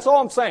stood. That's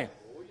all I'm saying.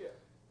 Oh, yeah.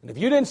 And if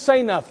you didn't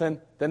say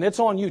nothing, then it's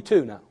on you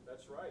too now.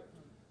 That's right.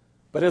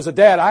 But as a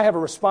dad, I have a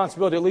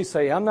responsibility to at least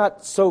say, I'm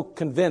not so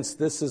convinced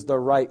this is the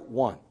right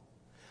one.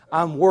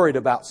 I'm worried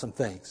about some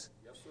things.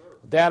 Yes, sir.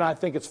 Dad, I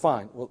think it's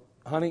fine. Well,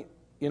 honey,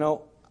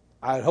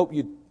 I hope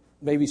you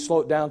maybe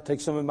slow it down,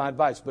 take some of my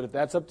advice. But if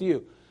that's up to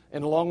you,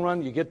 in the long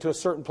run, you get to a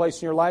certain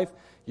place in your life,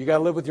 you got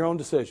to live with your own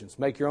decisions,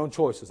 make your own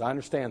choices. I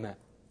understand that.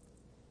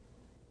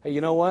 Hey,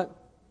 you know what?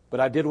 But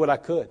I did what I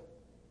could.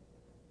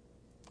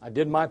 I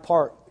did my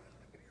part.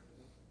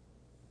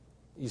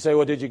 You say,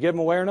 well, did you give them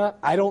away or not?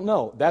 I don't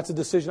know. That's a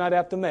decision I'd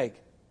have to make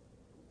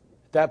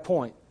at that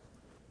point.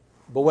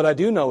 But what I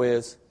do know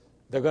is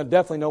they're going to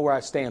definitely know where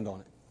I stand on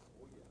it.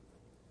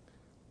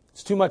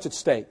 It's too much at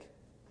stake.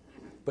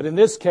 But in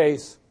this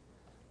case,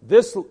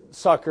 this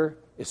sucker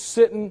is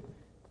sitting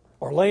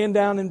or laying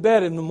down in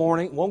bed in the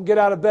morning, won't get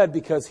out of bed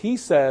because he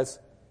says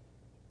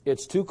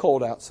it's too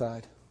cold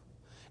outside.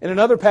 In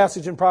another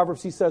passage in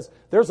Proverbs, he says,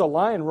 there's a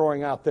lion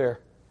roaring out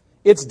there.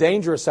 It's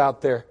dangerous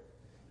out there.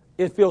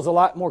 It feels a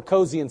lot more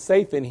cozy and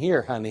safe in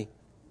here, honey.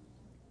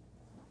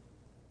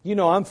 You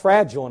know I'm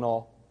fragile and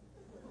all.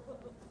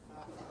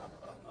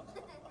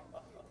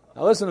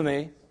 Now listen to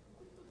me.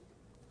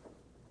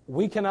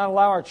 We cannot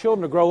allow our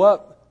children to grow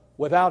up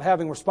without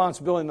having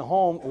responsibility in the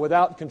home, or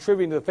without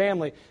contributing to the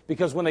family,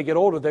 because when they get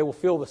older, they will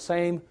feel the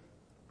same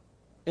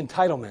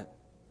entitlement.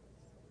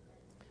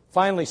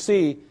 Finally,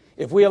 C,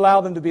 if we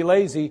allow them to be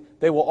lazy,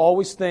 they will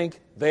always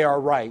think they are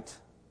right.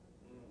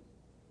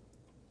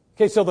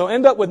 Okay, so they'll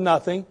end up with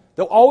nothing.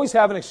 They'll always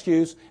have an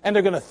excuse, and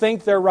they're going to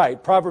think they're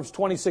right. Proverbs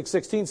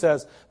 26:16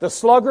 says, the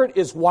sluggard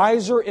is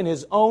wiser in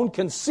his own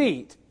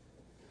conceit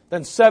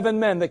than 7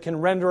 men that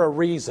can render a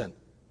reason.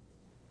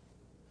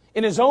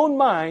 In his own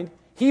mind,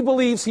 he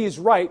believes he is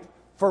right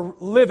for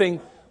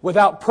living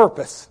without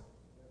purpose.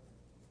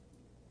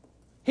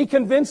 He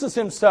convinces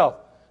himself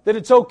that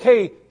it's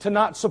okay to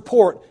not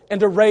support and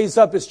to raise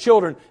up his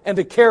children and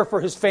to care for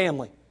his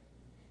family.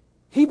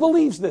 He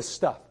believes this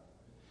stuff.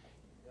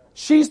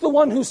 She's the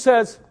one who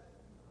says,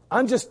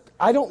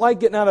 I don't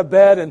like getting out of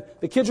bed, and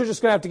the kids are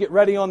just going to have to get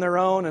ready on their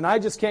own, and I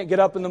just can't get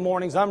up in the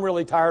mornings. I'm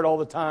really tired all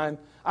the time.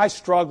 I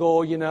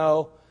struggle,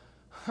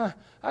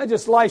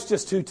 life's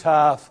just too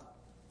tough.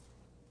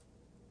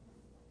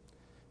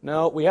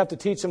 No, we have to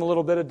teach them a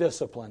little bit of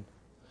discipline.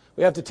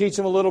 We have to teach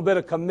them a little bit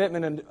of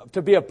commitment and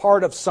to be a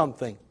part of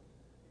something.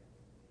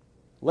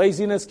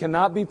 Laziness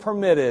cannot be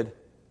permitted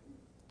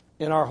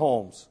in our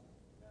homes.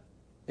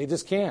 They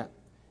just can't.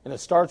 And it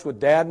starts with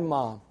dad and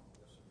mom.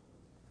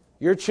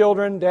 Your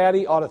children,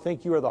 daddy, ought to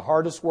think you are the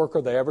hardest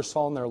worker they ever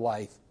saw in their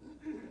life.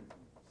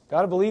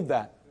 Got to believe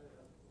that.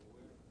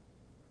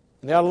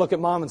 And they ought to look at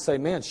mom and say,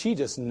 man, she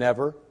just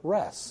never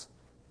rests.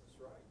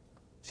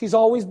 She's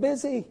always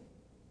busy.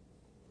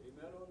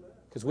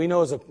 Because we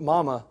know as a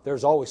mama,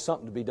 there's always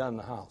something to be done in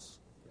the house.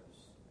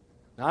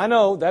 Now, I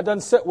know that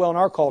doesn't sit well in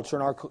our culture,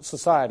 in our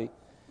society.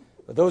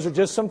 But those are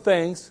just some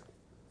things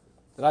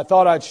that I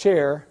thought I'd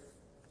share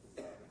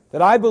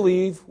that I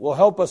believe will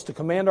help us to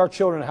command our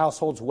children and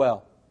households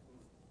well.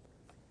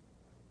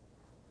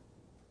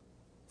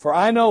 For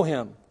I know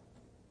him,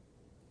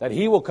 that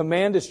he will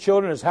command his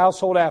children and his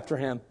household after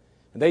him,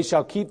 and they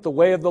shall keep the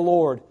way of the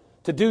Lord,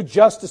 to do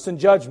justice and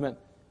judgment,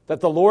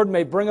 that the Lord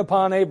may bring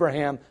upon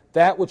Abraham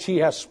that which he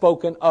has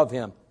spoken of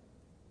him.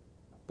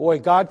 Boy,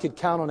 God could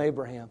count on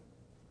Abraham.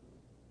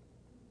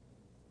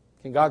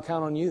 Can God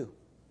count on you?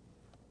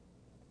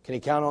 Can he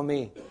count on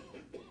me?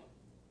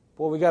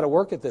 Boy, we got to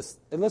work at this.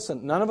 And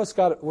listen, none of us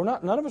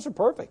are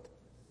perfect.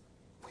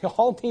 We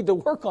all need to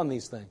work on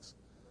these things.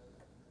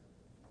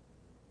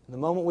 And the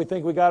moment we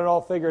think we got it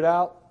all figured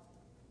out,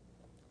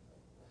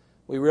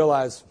 we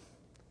realize,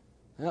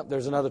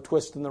 there's another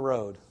twist in the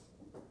road.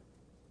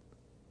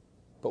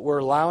 But we're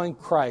allowing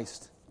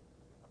Christ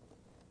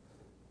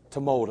to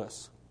mold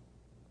us.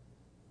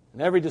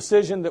 And every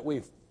decision that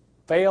we've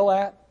fail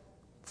at,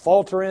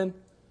 falter in,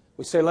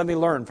 we say, let me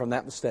learn from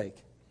that mistake.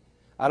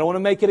 I don't want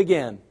to make it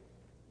again.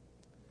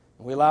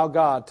 And we allow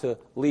God to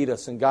lead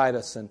us and guide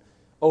us and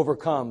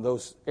overcome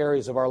those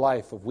areas of our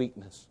life of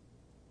weakness.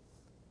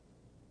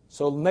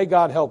 So may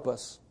God help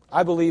us.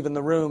 I believe in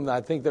the room,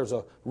 I think there's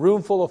a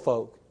room full of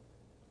folk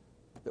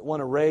that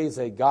want to raise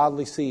a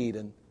godly seed,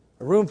 and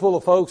a room full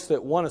of folks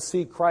that want to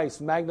see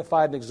Christ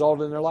magnified and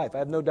exalted in their life. I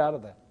have no doubt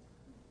of that.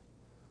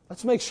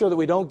 Let's make sure that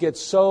we don't get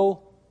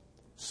so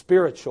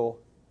spiritual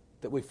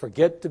that we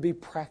forget to be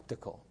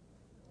practical.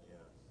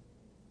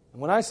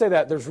 And when I say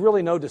that, there's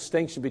really no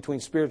distinction between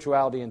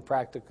spirituality and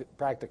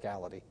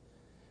practicality.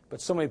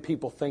 But so many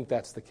people think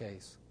that's the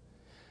case.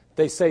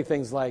 They say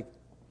things like,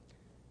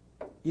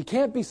 you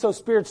can't be so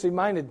spiritually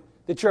minded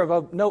that you're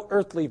of no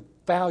earthly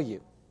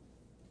value.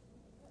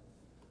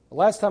 The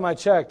last time I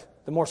checked,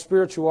 the more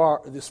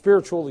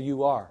spiritual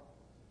you are,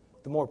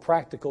 the more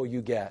practical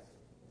you get,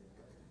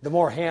 the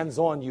more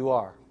hands-on you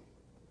are.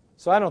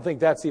 So I don't think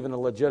that's even a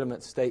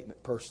legitimate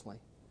statement personally.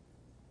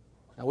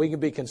 Now we can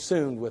be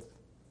consumed with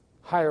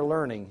higher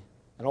learning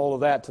and all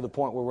of that to the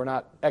point where we're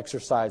not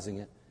exercising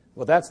it.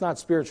 Well, that's not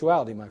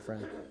spirituality, my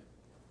friend.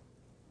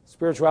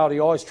 Spirituality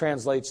always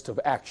translates to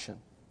action,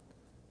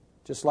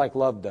 just like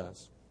love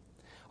does.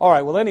 All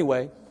right, well,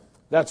 anyway,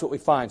 that's what we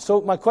find. So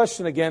my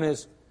question again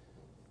is,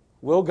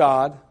 would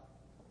God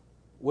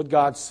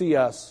see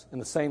us in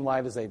the same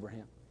light as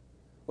Abraham?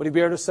 Would he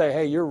be able to say,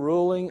 hey, you're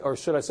ruling, or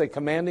should I say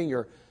commanding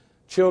your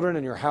children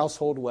and your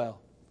household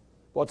well?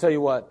 Well, I'll tell you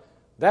what,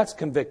 that's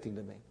convicting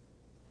to me.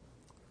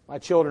 My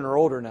children are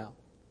older now,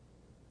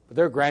 but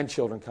there are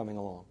grandchildren coming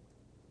along.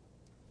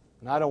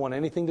 And I don't want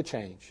anything to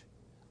change.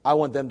 I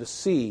want them to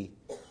see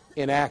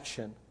in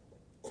action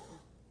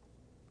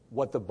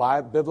what the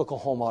biblical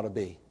home ought to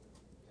be.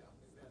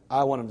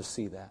 I want them to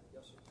see that.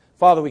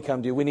 Father, we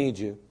come to you. We need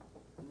you.